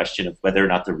just have a question of whether or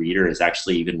not the reader is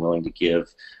actually even willing to give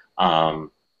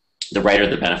the writer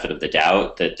the benefit of the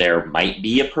doubt that there might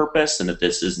be a purpose, and that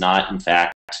this is not, in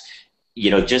fact,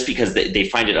 just because they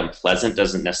find it unpleasant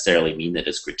doesn't necessarily mean that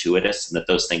it's gratuitous, and that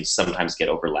those things sometimes get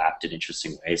overlapped in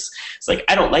interesting ways. It's like,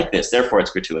 I don't like this, therefore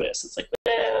it's gratuitous. It's like,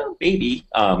 well, maybe.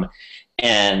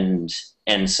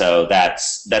 And so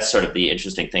that's sort of the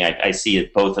interesting thing. I see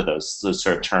both of those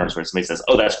sort of terms where somebody says,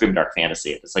 oh, that's grimdark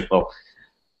fantasy. It's like, well,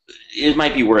 it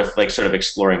might be worth like sort of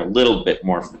exploring a little bit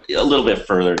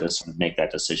further to sort of make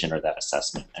that decision or that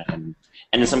assessment. And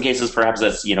in some cases, perhaps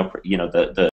that's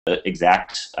the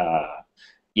exact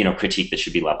critique that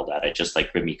should be leveled at it, just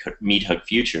like Meat Hook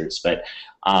Futures. But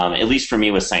at least for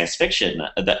me with science fiction,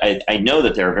 I know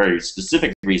that there are very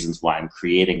specific reasons why I'm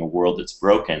creating a world that's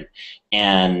broken,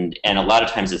 and a lot of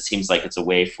times it seems like it's a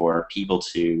way for people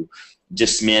to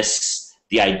dismiss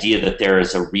the idea that there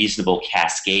is a reasonable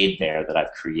cascade there that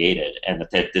I've created, and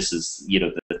that this is,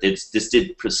 that this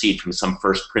did proceed from some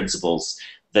first principles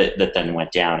that then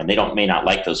went down, and they may not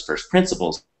like those first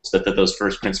principles, but that those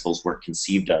first principles were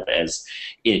conceived of as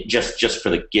just for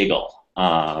the giggle.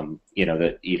 I'm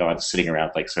sitting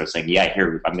around like sort of saying, yeah,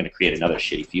 here I'm going to create another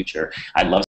shitty future. I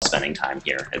love spending time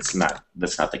here. That's not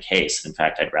the case. In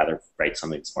fact, I'd rather write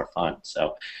something that's more fun.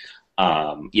 So,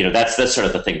 that's sort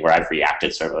of the thing where I've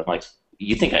reacted. Sort of, I'm like,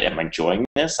 you think I'm enjoying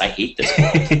this? I hate this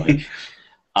world.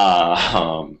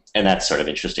 And that's sort of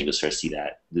interesting to sort of see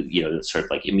that, sort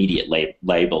of like immediate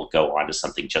label go onto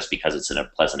something just because it's a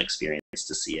pleasant experience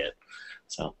to see it.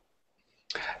 So.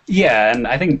 Yeah, and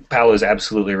I think Paolo is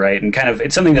absolutely right, and kind of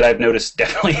it's something that I've noticed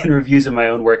definitely in reviews of my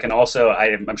own work, and also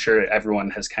I'm sure everyone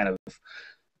has kind of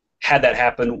had that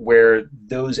happen where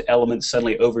those elements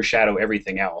suddenly overshadow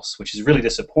everything else, which is really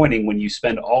disappointing when you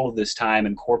spend all of this time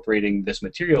incorporating this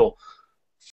material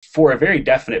for a very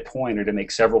definite point, or to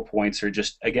make several points, or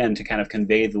just, again, to kind of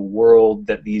convey the world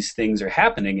that these things are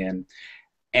happening in.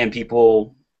 And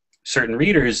people, certain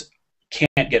readers,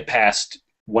 can't get past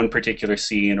one particular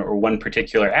scene or one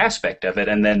particular aspect of it,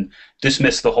 and then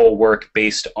dismiss the whole work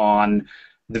based on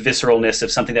the visceralness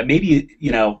of something that maybe,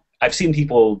 I've seen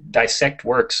people dissect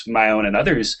works, my own and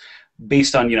others,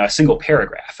 based on, a single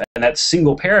paragraph. And that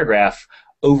single paragraph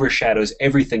overshadows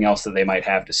everything else that they might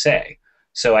have to say.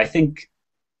 So I think,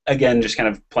 again, just kind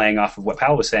of playing off of what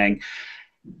Paolo was saying,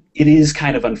 it is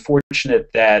kind of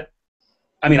unfortunate that,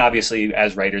 obviously,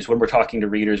 as writers, when we're talking to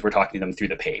readers, we're talking to them through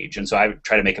the page. And so I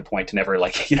try to make a point to never,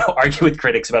 argue with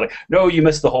critics about, no, you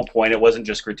missed the whole point. It wasn't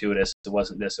just gratuitous. It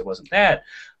wasn't this. It wasn't that.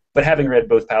 But having read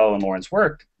both Paolo and Lauren's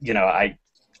work,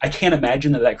 I can't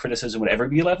imagine that criticism would ever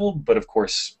be leveled, but of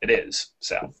course it is.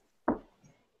 So.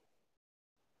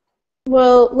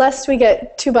 Well, lest we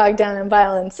get too bogged down in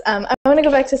violence, I want to go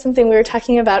back to something we were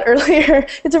talking about earlier.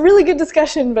 It's a really good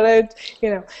discussion, but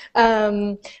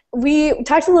we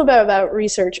talked a little bit about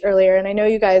research earlier, and I know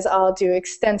you guys all do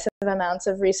extensive amounts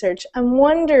of research. I'm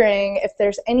wondering if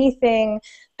there's anything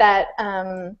that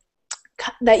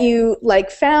that you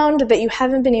found that you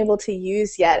haven't been able to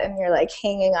use yet, and you're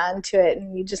hanging on to it,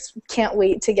 and you just can't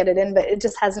wait to get it in, but it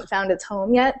just hasn't found its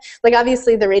home yet.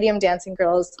 Obviously, the Radium Dancing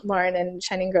Girls, Lauren, and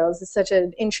Shining Girls is such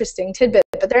an interesting tidbit,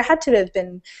 but there had to have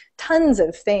been tons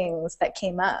of things that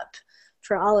came up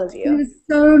for all of you. There were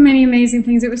so many amazing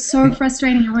things. It was so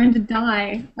frustrating. I wanted to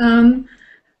die.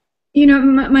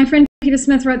 My friend Peter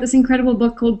Smith wrote this incredible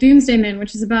book called Doomsday Men,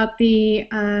 which is about the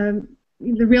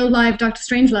real live Dr.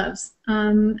 Strangeloves.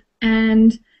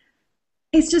 And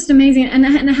it's just amazing. And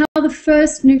how the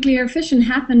first nuclear fission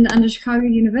happened under Chicago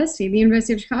University, the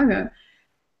University of Chicago.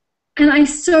 And I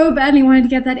so badly wanted to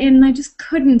get that in, and I just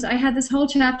couldn't. I had this whole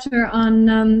chapter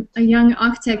on a young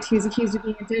architect who's accused of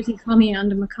being a dirty commie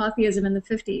under McCarthyism in the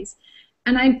 50s.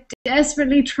 And I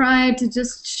desperately tried to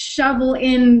just shovel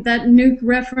in that nuke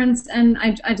reference, and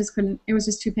I just couldn't. It was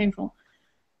just too painful.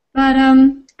 But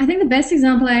I think the best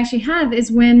example I actually have is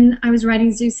when I was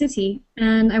writing Zoo City,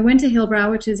 and I went to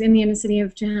Hillbrow, which is in the inner city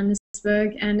of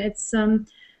Johannesburg, and it's a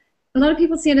lot of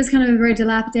people see it as kind of a very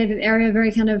dilapidated area,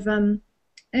 very kind of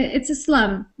it's a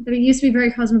slum, but it used to be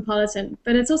very cosmopolitan.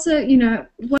 But it's also, you know,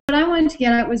 what I wanted to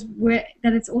get at was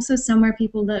that it's also somewhere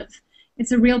people live.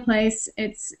 It's a real place.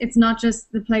 It's not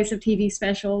just the place of TV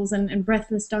specials and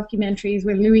breathless documentaries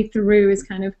where Louis Theroux is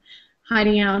kind of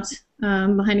hiding out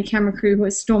behind a camera crew who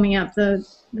is storming up the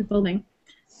building.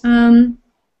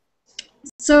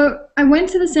 So I went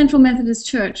to the Central Methodist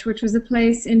Church, which was a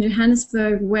place in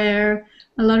Johannesburg where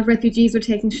a lot of refugees were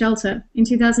taking shelter. In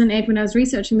 2008, when I was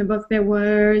researching the book, there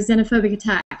were xenophobic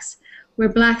attacks where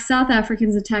black South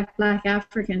Africans attacked black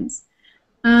Africans.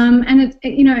 And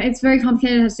you know, it's very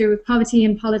complicated. It has to do with poverty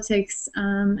and politics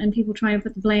and people trying to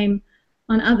put the blame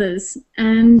on others.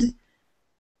 And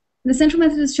the Central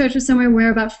Methodist Church was somewhere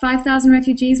where about 5,000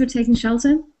 refugees were taking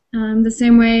shelter, the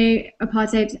same way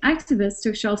apartheid activists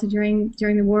took shelter during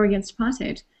the war against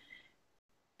apartheid.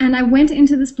 And I went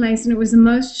into this place, and it was the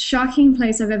most shocking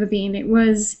place I've ever been. It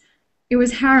was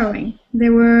harrowing.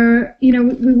 There were, you know,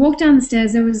 we walked down the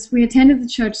stairs. We attended the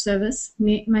church service,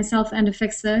 myself and a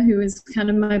fixer who was kind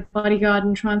of my bodyguard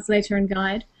and translator and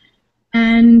guide.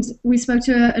 And we spoke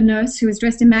to a nurse who was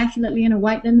dressed immaculately in a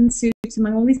white linen suit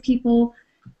among all these people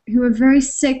who were very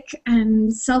sick,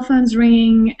 and cell phones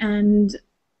ringing and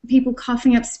people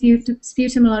coughing up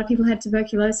sputum. A lot of people had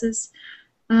tuberculosis.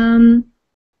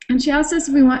 And she asked us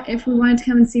if we wanted to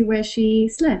come and see where she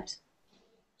slept.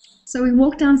 So we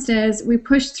walked downstairs, we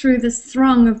pushed through this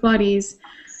throng of bodies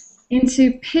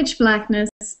into pitch blackness.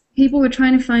 People were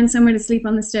trying to find somewhere to sleep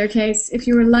on the staircase. If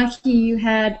you were lucky, you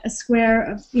had a square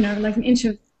of, you know, like an inch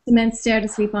of cement stair to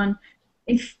sleep on.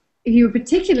 If you were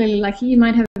particularly lucky, you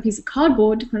might have a piece of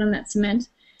cardboard to put on that cement.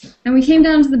 And we came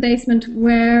down to the basement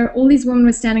where all these women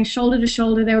were standing shoulder to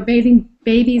shoulder. They were bathing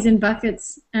babies in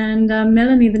buckets. And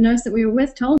Melanie, the nurse that we were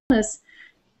with, told us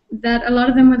that a lot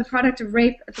of them were the product of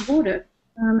rape at the border.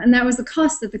 And that was the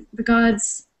cost that the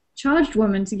guards charged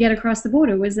women to get across the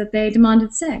border, was that they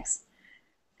demanded sex.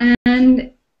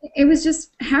 And it was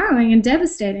just harrowing and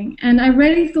devastating. And I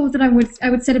really thought that I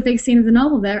would set a big scene of the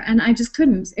novel there, and I just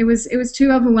couldn't. It was too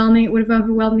overwhelming. It would have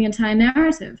overwhelmed the entire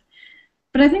narrative.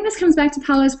 But I think this comes back to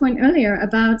Paolo's point earlier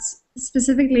about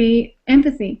specifically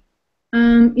empathy.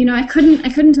 You know, I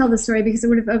couldn't tell the story because it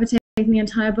would have overtaken the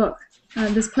entire book.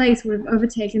 This place would have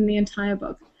overtaken the entire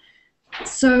book.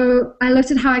 So I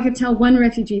looked at how I could tell one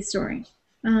refugee story.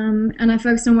 And I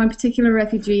focused on one particular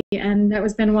refugee, and that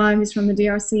was Benoit, who's from the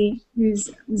DRC, who's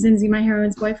Zinzi, my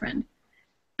heroine's boyfriend.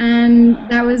 And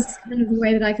that was kind of the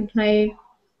way that I could play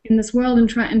in this world and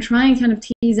try and kind of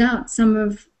tease out some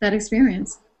of that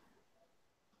experience.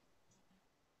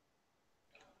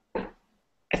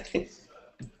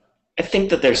 I think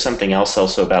that there's something else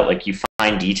also about, like, you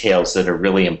find details that are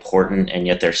really important and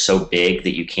yet they're so big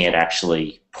that you can't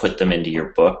actually put them into your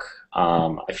book.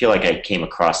 I feel like I came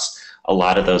across a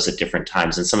lot of those at different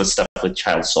times, and some of the stuff with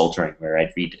child soldiering, where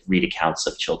I'd read accounts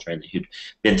of children who'd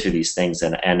been through these things,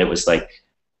 and it was like,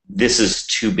 this is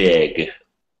too big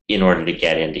in order to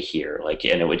get into here, like,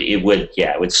 and it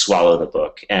would swallow the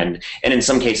book. And in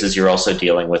some cases, you're also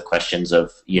dealing with questions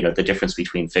of, you know, the difference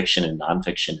between fiction and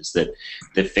nonfiction is that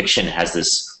the fiction has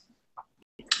this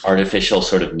artificial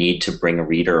sort of need to bring a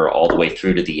reader all the way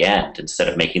through to the end instead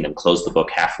of making them close the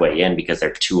book halfway in because they're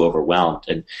too overwhelmed.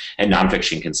 And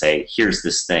nonfiction can say, here's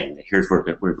this thing, here's where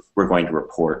we're going to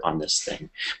report on this thing.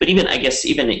 But even, I guess,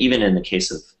 even in the case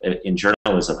of in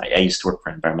journalism, I used to work for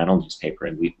an environmental newspaper,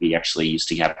 and we actually used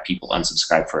to have people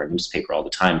unsubscribe for our newspaper all the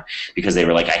time because they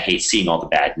were like, I hate seeing all the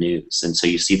bad news. And so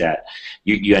you see that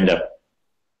you end up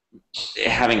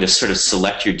having to sort of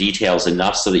select your details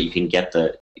enough so that you can get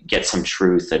some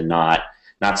truth, and not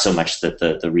so much that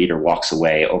the reader walks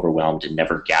away overwhelmed and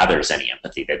never gathers any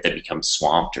empathy, that they become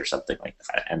swamped or something like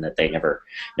that, and that they never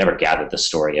gathered the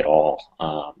story at all.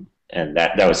 And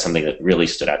that was something that really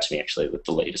stood out to me, actually, with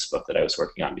the latest book that I was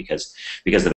working on, because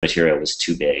the material was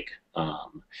too big,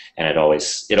 and it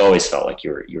always felt like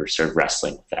you were sort of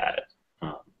wrestling with that.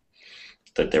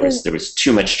 That there was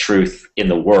too much truth in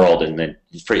the world, and then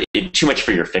too much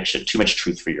for your fiction, too much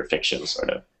truth for your fiction, sort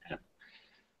of. Yeah.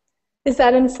 Is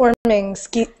that informing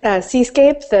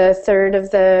Seascape, the third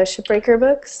of the Shipbreaker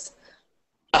books?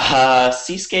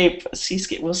 Seascape.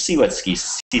 We'll see what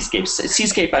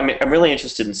Seascape. I'm really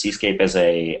interested in Seascape as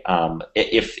a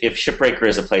if Shipbreaker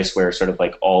is a place where sort of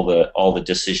like all the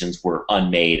decisions were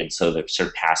unmade, and so they've sort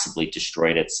of passively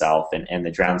destroyed itself, and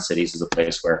the Drowned Cities is a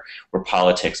place where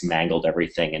politics mangled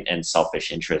everything, and selfish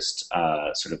interest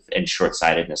sort of and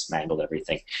short-sightedness mangled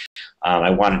everything. I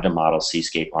wanted to model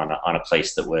Seascape on a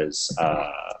place that was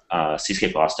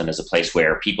Seascape Boston as a place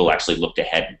where people actually looked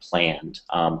ahead and planned,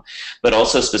 but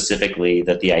also specifically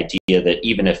that the idea that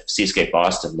even if Seascape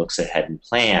Boston Holocaust and looks ahead and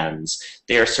plans,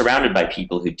 they are surrounded by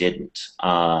people who didn't.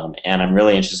 And I'm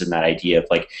really interested in that idea of,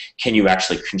 like, can you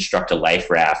actually construct a life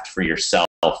raft for yourself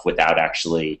without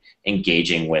actually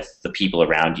engaging with the people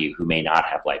around you who may not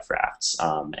have life rafts?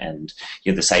 And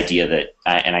this idea that,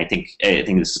 and I think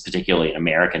this is particularly an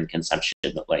American conception,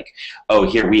 that, like, oh,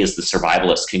 here we as the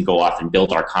survivalists can go off and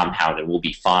build our compound and we'll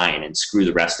be fine and screw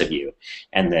the rest of you.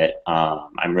 And that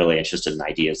I'm really interested in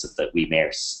ideas that we may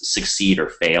succeed or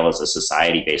fail as a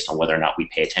society based on whether or not we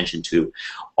pay attention to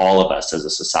all of us as a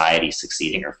society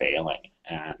succeeding or failing,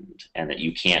 and that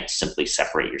you can't simply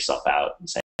separate yourself out and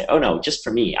say, oh no, just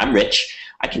for me, I'm rich,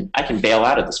 I can bail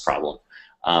out of this problem.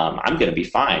 I'm going to be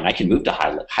fine. I can move to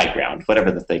high ground,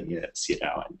 whatever the thing is,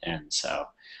 and so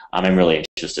I'm really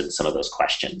interested in some of those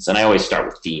questions. And I always start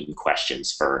with theme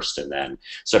questions first, and then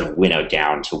sort of winnow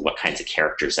down to what kinds of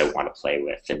characters I want to play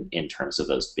with in terms of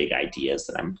those big ideas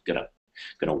that I'm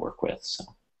gonna work with. So.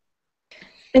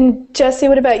 And Jesse,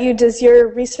 what about you? Does your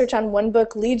research on one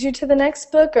book lead you to the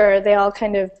next book, or are they all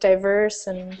kind of diverse?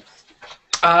 And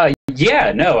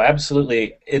yeah, no,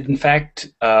 absolutely. In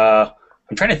fact, I'm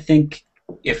trying to think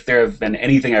if there have been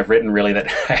anything I've written really that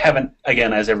I haven't,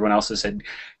 again, as everyone else has said,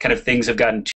 kind of things have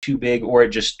gotten too big, or it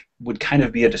just would kind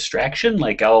of be a distraction.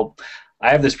 Like I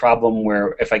have this problem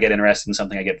where if I get interested in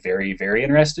something, I get very, very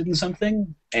interested in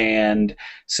something. And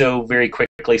so very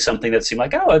quickly something that seemed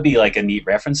like, oh, it'd be like a neat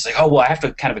reference. Like, oh, well, I have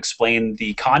to kind of explain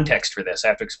the context for this. I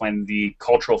have to explain the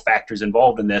cultural factors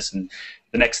involved in this. And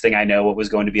the next thing I know, what was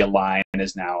going to be a line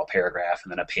is now a paragraph,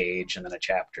 and then a page, and then a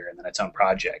chapter, and then its own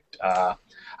project.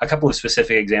 A couple of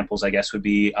specific examples, I guess, would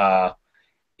be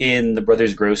in the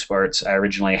Brothers Grossbarts, I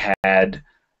originally had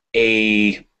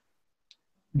a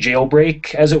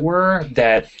jailbreak, as it were,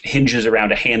 that hinges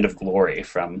around a hand of glory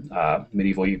from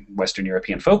medieval Western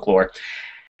European folklore.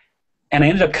 And I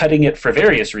ended up cutting it for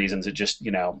various reasons. It just,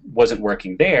 wasn't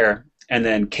working there. And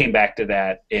then came back to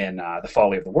that in The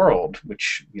Folly of the World,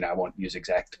 which, I won't use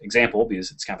exact example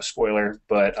because it's kind of a spoiler.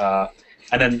 But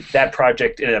and then that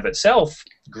project in and of itself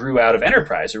grew out of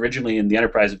Enterprise. Originally in The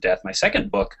Enterprise of Death, my second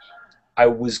book, I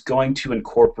was going to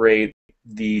incorporate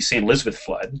the St. Elizabeth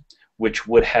flood, which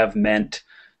would have meant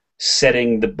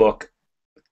setting the book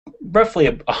roughly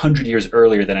 100 years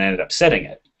earlier than I ended up setting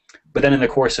it. But then in the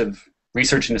course of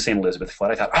researching the St. Elizabeth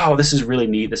flood, I thought, oh, this is really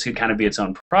neat. This could kind of be its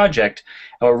own project.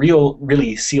 And what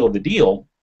really sealed the deal,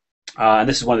 and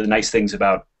this is one of the nice things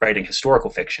about writing historical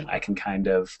fiction, I can kind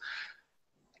of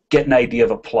get an idea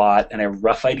of a plot and a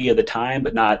rough idea of the time,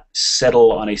 but not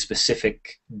settle on a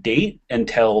specific date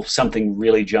until something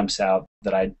really jumps out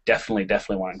that I definitely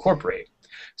want to incorporate.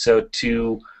 So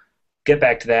to get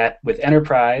back to that, with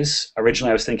Enterprise, originally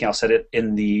I was thinking I'll set it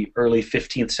in the early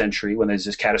 15th century when there's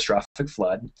this catastrophic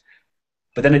flood.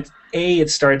 But then it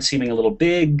started seeming a little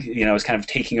big, I was kind of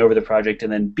taking over the project,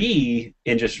 and then B,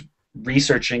 in just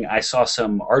researching, I saw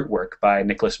some artwork by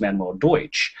Nicholas Manuel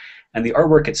Deutsch, and the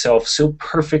artwork itself so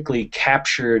perfectly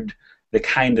captured the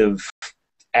kind of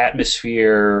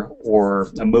atmosphere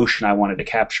or emotion I wanted to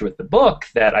capture with the book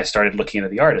that I started looking into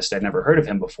the artist. I'd never heard of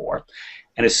him before.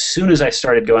 And as soon as I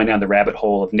started going down the rabbit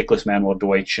hole of Nicholas Manuel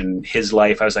Deutsch and his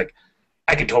life, I was like,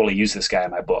 I could totally use this guy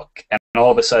in my book. And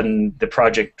all of a sudden, the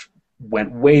project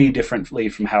went way differently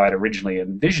from how I'd originally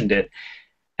envisioned it.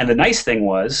 And the nice thing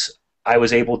was I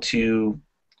was able to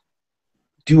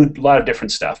do a lot of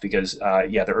different stuff because,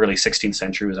 the early 16th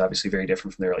century was obviously very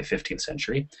different from the early 15th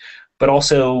century, but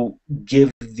also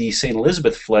give the St.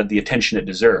 Elizabeth flood the attention it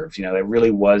deserved. It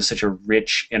really was such a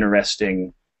rich,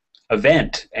 interesting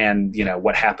event, and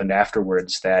what happened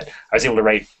afterwards, that I was able to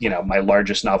write my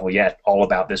largest novel yet all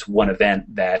about this one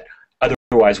event that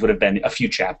otherwise would have been a few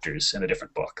chapters in a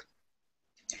different book.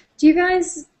 Do you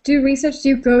guys do research? Do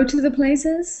you go to the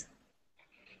places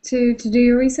to do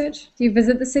your research? Do you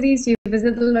visit the cities? Do you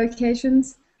visit the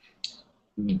locations?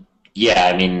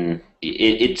 Yeah, I mean,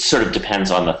 it sort of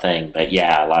depends on the thing, but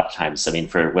yeah, a lot of times, I mean,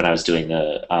 for when I was doing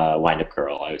the Wind Up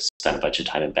Girl, I spent a bunch of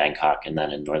time in Bangkok and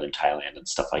then in northern Thailand and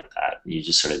stuff like that. You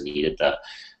just sort of needed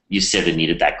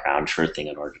that ground truth thing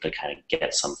in order to kind of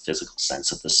get some physical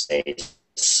sense of the space,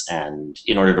 and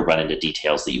in order to run into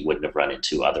details that you wouldn't have run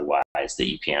into otherwise, that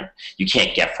you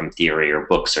can't get from theory or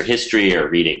books or history or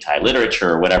reading Thai literature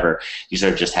or whatever. You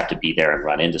sort of just have to be there and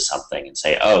run into something and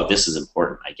say, oh, this is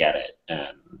important, I get it,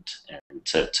 and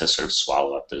to sort of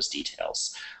swallow up those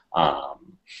details.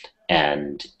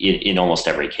 And in almost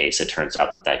every case, it turns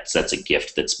out that's a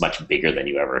gift that's much bigger than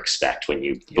you ever expect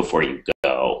before you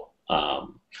go.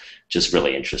 Just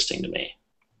really interesting to me.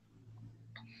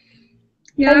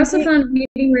 Yeah, I also found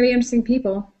meeting really interesting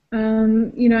people. I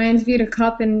interviewed a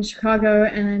cop in Chicago,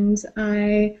 and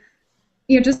I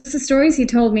just the stories he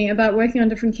told me about working on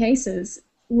different cases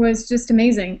was just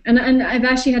amazing. And I've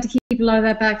actually had to keep a lot of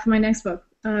that back for my next book.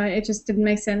 It just didn't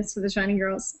make sense for the Shining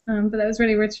Girls. But that was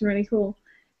really rich and really cool.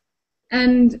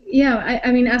 And yeah,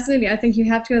 I mean, absolutely. I think you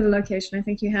have to go to the location. I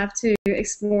think you have to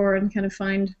explore and kind of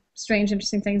find strange,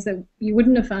 interesting things that you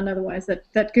wouldn't have found otherwise,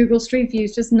 that Google Street View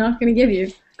is just not going to give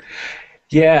you.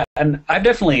 Yeah, and I've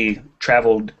definitely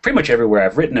traveled pretty much everywhere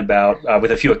I've written about,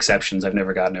 with a few exceptions. I've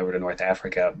never gotten over to North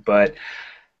Africa, but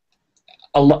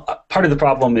part of the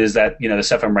problem is that, the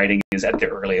stuff I'm writing is at the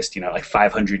earliest, like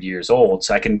 500 years old,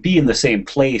 so I can be in the same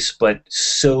place, but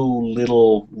so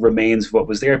little remains of what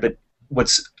was there. But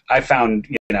what's I found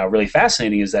really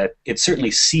fascinating is that it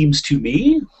certainly seems to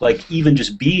me like even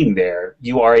just being there,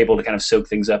 you are able to kind of soak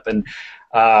things up. And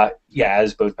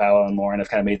as both Paolo and Lauren have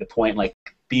kind of made the point, like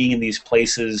being in these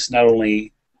places not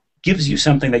only gives you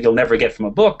something that you'll never get from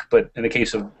a book, but in the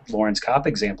case of Lauren's cop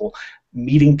example,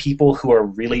 meeting people who are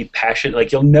really passionate.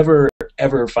 Like you'll never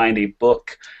ever find a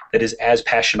book that is as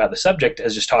passionate about the subject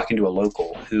as just talking to a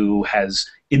local who has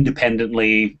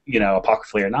independently,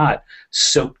 apocryphally or not,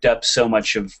 soaked up so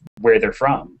much of where they're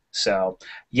from. So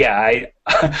yeah,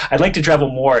 I'd like to travel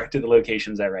more to the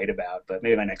locations I write about, but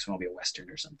maybe my next one will be a Western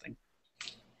or something.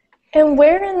 And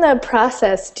where in the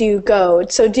process do you go?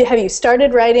 So have you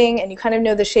started writing and you kind of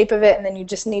know the shape of it and then you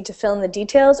just need to fill in the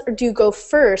details? Or do you go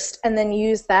first and then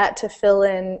use that to fill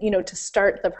in, to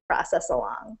start the process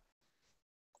along?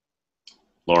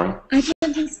 Lauren? I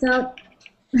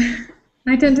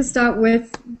tend to start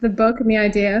with the book and the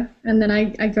idea, and then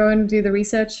I go and do the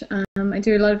research. I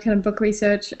do a lot of kind of book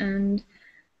research and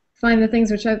find the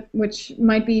things which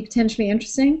might be potentially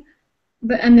interesting.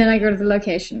 And then I go to the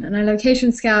location, and I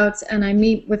location scouts, and I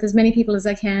meet with as many people as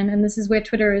I can, and this is where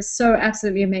Twitter is so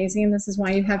absolutely amazing, and this is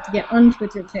why you have to get on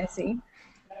Twitter, Jesse.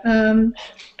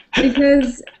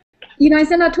 Because, I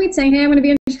send out tweets saying, hey, I'm going to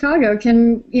be in Chicago.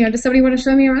 Does somebody want to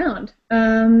show me around?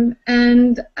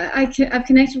 And I've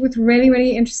connected with really,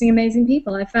 really interesting, amazing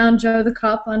people. I found Joe the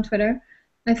Cop on Twitter.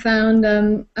 I found,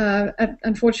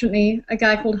 unfortunately, a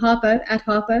guy called Harper, at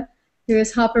Harper, who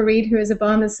is Harper Reed, who is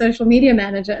Obama's social media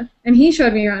manager, and he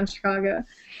showed me around Chicago,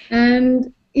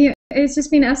 and it's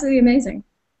just been absolutely amazing.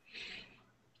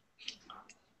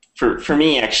 For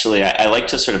me, actually, I like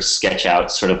to sort of sketch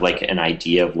out sort of like an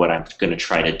idea of what I'm going to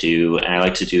try to do, and I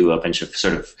like to do a bunch of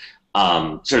sort of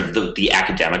the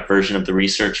academic version of the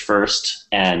research first,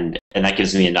 and that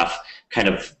gives me enough kind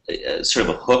of sort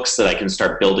of hooks that I can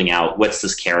start building out. What's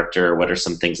this character? What are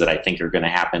some things that I think are going to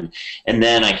happen? And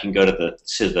then I can go to the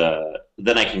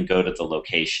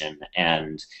location,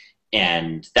 and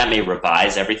that may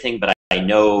revise everything, but I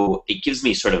know it gives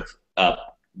me sort of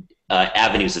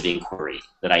avenues of inquiry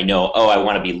that I know. Oh, I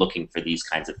want to be looking for these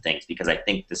kinds of things because I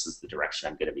think this is the direction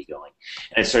I'm going to be going.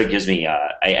 And it sort of gives me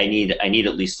I need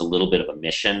at least a little bit of a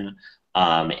mission.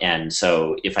 And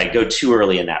so if I go too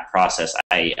early in that process,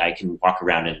 I can walk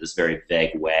around in this very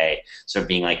vague way, sort of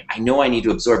being like, I know I need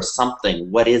to absorb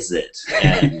something. What is it?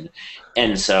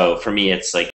 And so for me,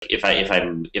 it's like if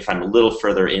I'm a little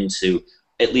further into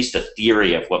at least a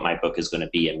theory of what my book is going to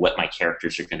be and what my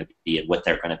characters are going to be and what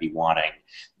they're going to be wanting,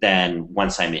 then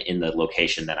once I'm in the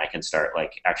location, then I can start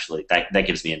like actually that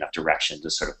gives me enough direction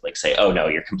to sort of like say, oh no,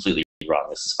 you're completely wrong,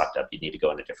 this is fucked up, you need to go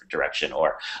in a different direction,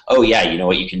 or oh yeah, you know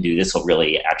what you can do, this will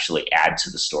really actually add to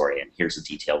the story, and here's a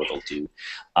detail that'll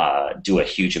do a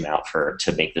huge amount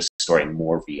to make this story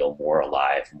more real, more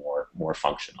alive, more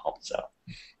functional. So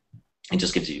it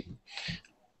just gives you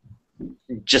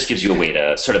a way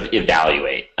to sort of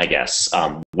evaluate, I guess,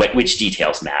 which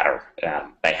details matter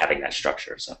by having that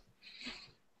structure. So.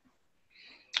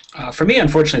 For me,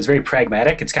 unfortunately, it's very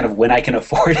pragmatic. It's kind of when I can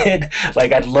afford it.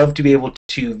 Like, I'd love to be able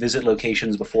to visit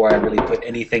locations before I really put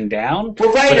anything down.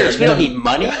 We're writers. We don't need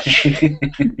money.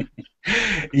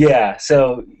 Yeah.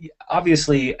 So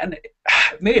obviously, and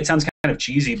maybe it sounds kind of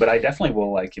cheesy, but I definitely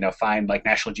will find like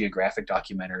National Geographic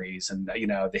documentaries and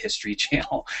the History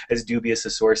Channel, as dubious a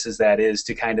source as that is,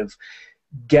 to kind of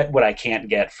get what I can't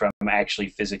get from actually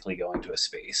physically going to a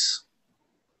space.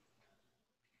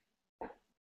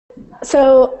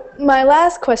 So my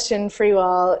last question for you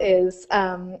all is,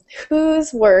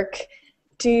 whose work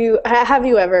have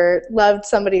you ever loved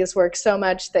somebody's work so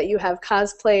much that you have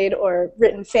cosplayed or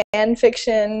written fan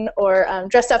fiction or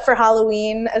dressed up for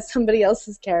Halloween as somebody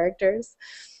else's characters?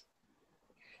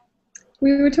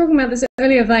 We were talking about this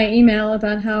earlier via email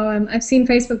about how I've seen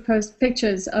Facebook post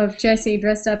pictures of Jessie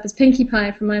dressed up as Pinkie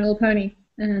Pie from My Little Pony,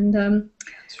 and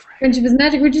Friendship is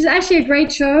Magic, which is actually a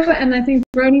great show, and I think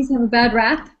bronies have a bad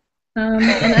rap. And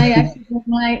I actually have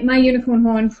my unicorn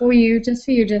horn for you, just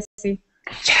for you, Jessie.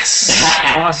 Yes!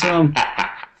 Awesome!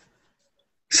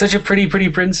 Such a pretty, pretty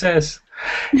princess.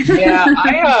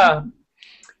 Yeah,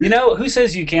 you know, who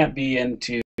says you can't be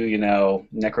into, you know,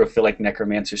 necrophilic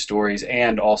necromancer stories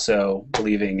and also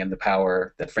believing in the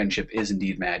power that friendship is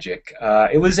indeed magic?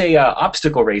 It was a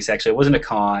obstacle race, actually. It wasn't a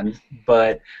con,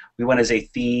 but we went as a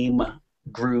theme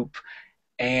group,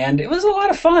 and it was a lot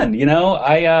of fun. You know,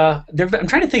 I'm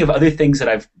trying to think of other things that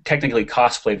I've technically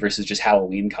cosplayed versus just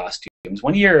Halloween costumes.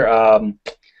 One year, I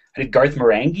did Garth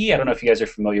Marenghi. I don't know if you guys are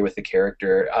familiar with the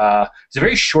character. It's a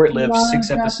very short-lived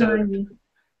 6-episode.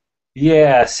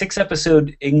 Yeah,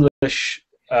 6-episode English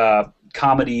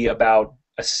comedy about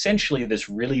essentially this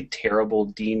really terrible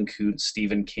Dean Koontz,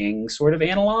 Stephen King sort of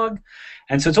analog.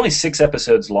 And so it's only 6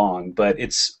 episodes long, but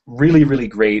it's really, really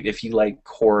great if you like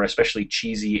horror, especially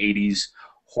cheesy 80s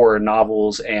horror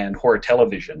novels and horror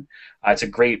television. It's a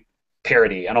great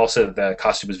parody, and also the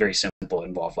costume was very simple. It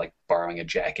involved like borrowing a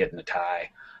jacket and a tie.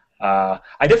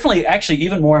 I definitely, actually,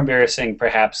 even more embarrassing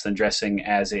perhaps than dressing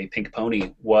as a pink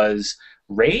pony was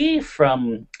Ray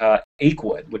from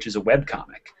Achewood, which is a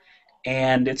webcomic.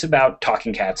 And it's about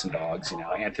talking cats and dogs, you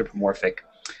know, anthropomorphic.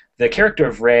 The character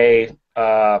of Ray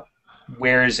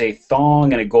wears a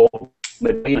thong and a gold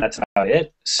medallion, and that's about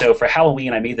it. So for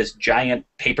Halloween, I made this giant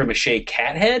papier-mâché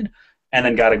cat head and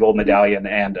then got a gold medallion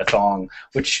and a thong,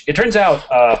 which it turns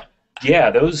out, yeah,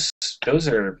 those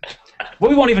are...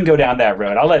 Well, we won't even go down that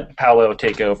road. I'll let Paolo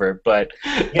take over. But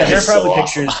yeah, there are probably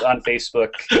pictures on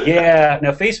Facebook. Yeah,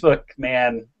 no, Facebook,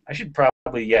 man, I should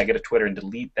probably get a Twitter and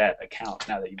delete that account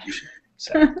now that you mention it.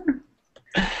 So.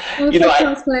 You know,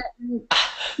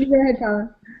 You go ahead, Paolo.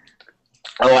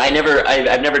 Oh, I've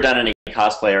never done any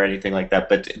cosplay or anything like that.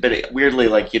 But weirdly,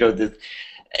 like, you know,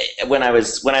 when I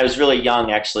was really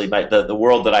young, actually, the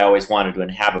world that I always wanted to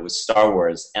inhabit was Star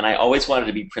Wars, and I always wanted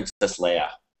to be Princess Leia.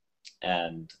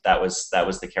 And that was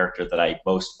the character that I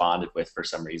most bonded with for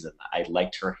some reason. I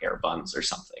liked her hair buns or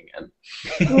something, and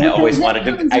I always wanted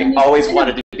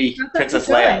to be Princess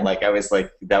Leia. Like, I was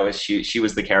like, that was she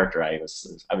was the character I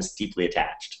was deeply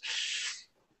attached.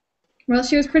 Well,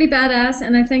 she was pretty badass,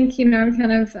 and I think, you know,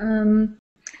 kind of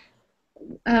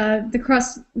the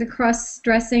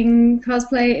cross-dressing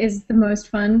cosplay is the most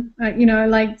fun. You know,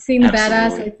 like seeing the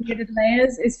badass like bearded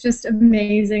layers is just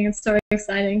amazing. It's so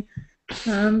exciting.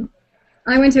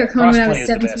 I went to a con when I was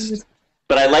 17.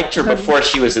 But I liked her before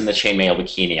she was in the chainmail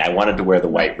bikini. I wanted to wear the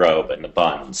white robe and the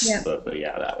buns. Yeah. But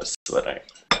yeah, that was what I...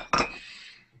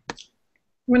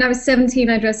 When I was 17,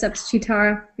 I dressed up as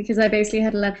Chitara because I basically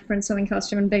had a leopard print sewing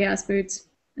costume and big-ass boots.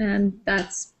 And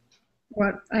that's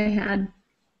what I had.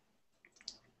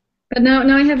 But now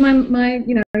I have my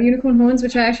you know, unicorn horns,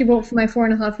 which I actually bought for my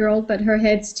 4.5-year-old, but her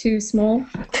head's too small.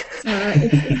 They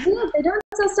don't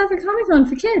sell stuff at Comic-Con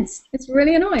for kids. It's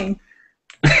really annoying.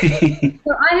 So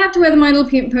I have to wear the My Little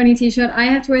Pony T-shirt. I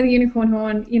have to wear the unicorn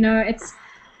horn. You know, it's,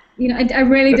 you know, I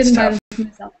really didn't buy them for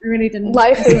myself. I really didn't.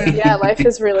 Life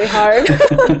is really hard.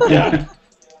 Yeah.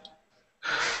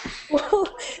 Well,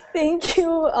 thank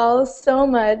you all so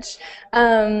much.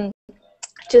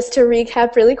 Just to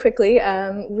recap really quickly,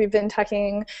 we've been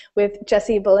talking with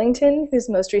Jessie Bullington, whose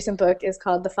most recent book is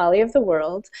called The Folly of the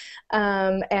World,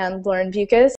 and Lauren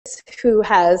Beukes, who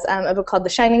has a book called The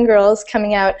Shining Girls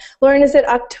coming out. Lauren, is it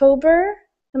October?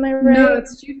 Am I right? No,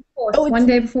 it's June 4th, one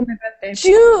day before my birthday.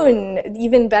 June!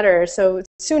 Even better. So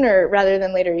sooner rather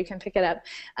than later you can pick it up.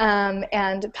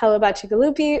 And Paolo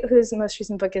Bacigalupi, whose most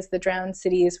recent book is The Drowned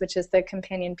Cities, which is the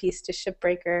companion piece to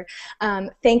Shipbreaker.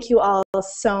 Thank you all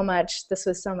so much. This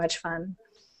was so much fun.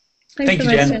 Thanks Thank so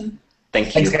you, much, Jen. Jen. Thank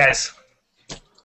you. Thanks, guys.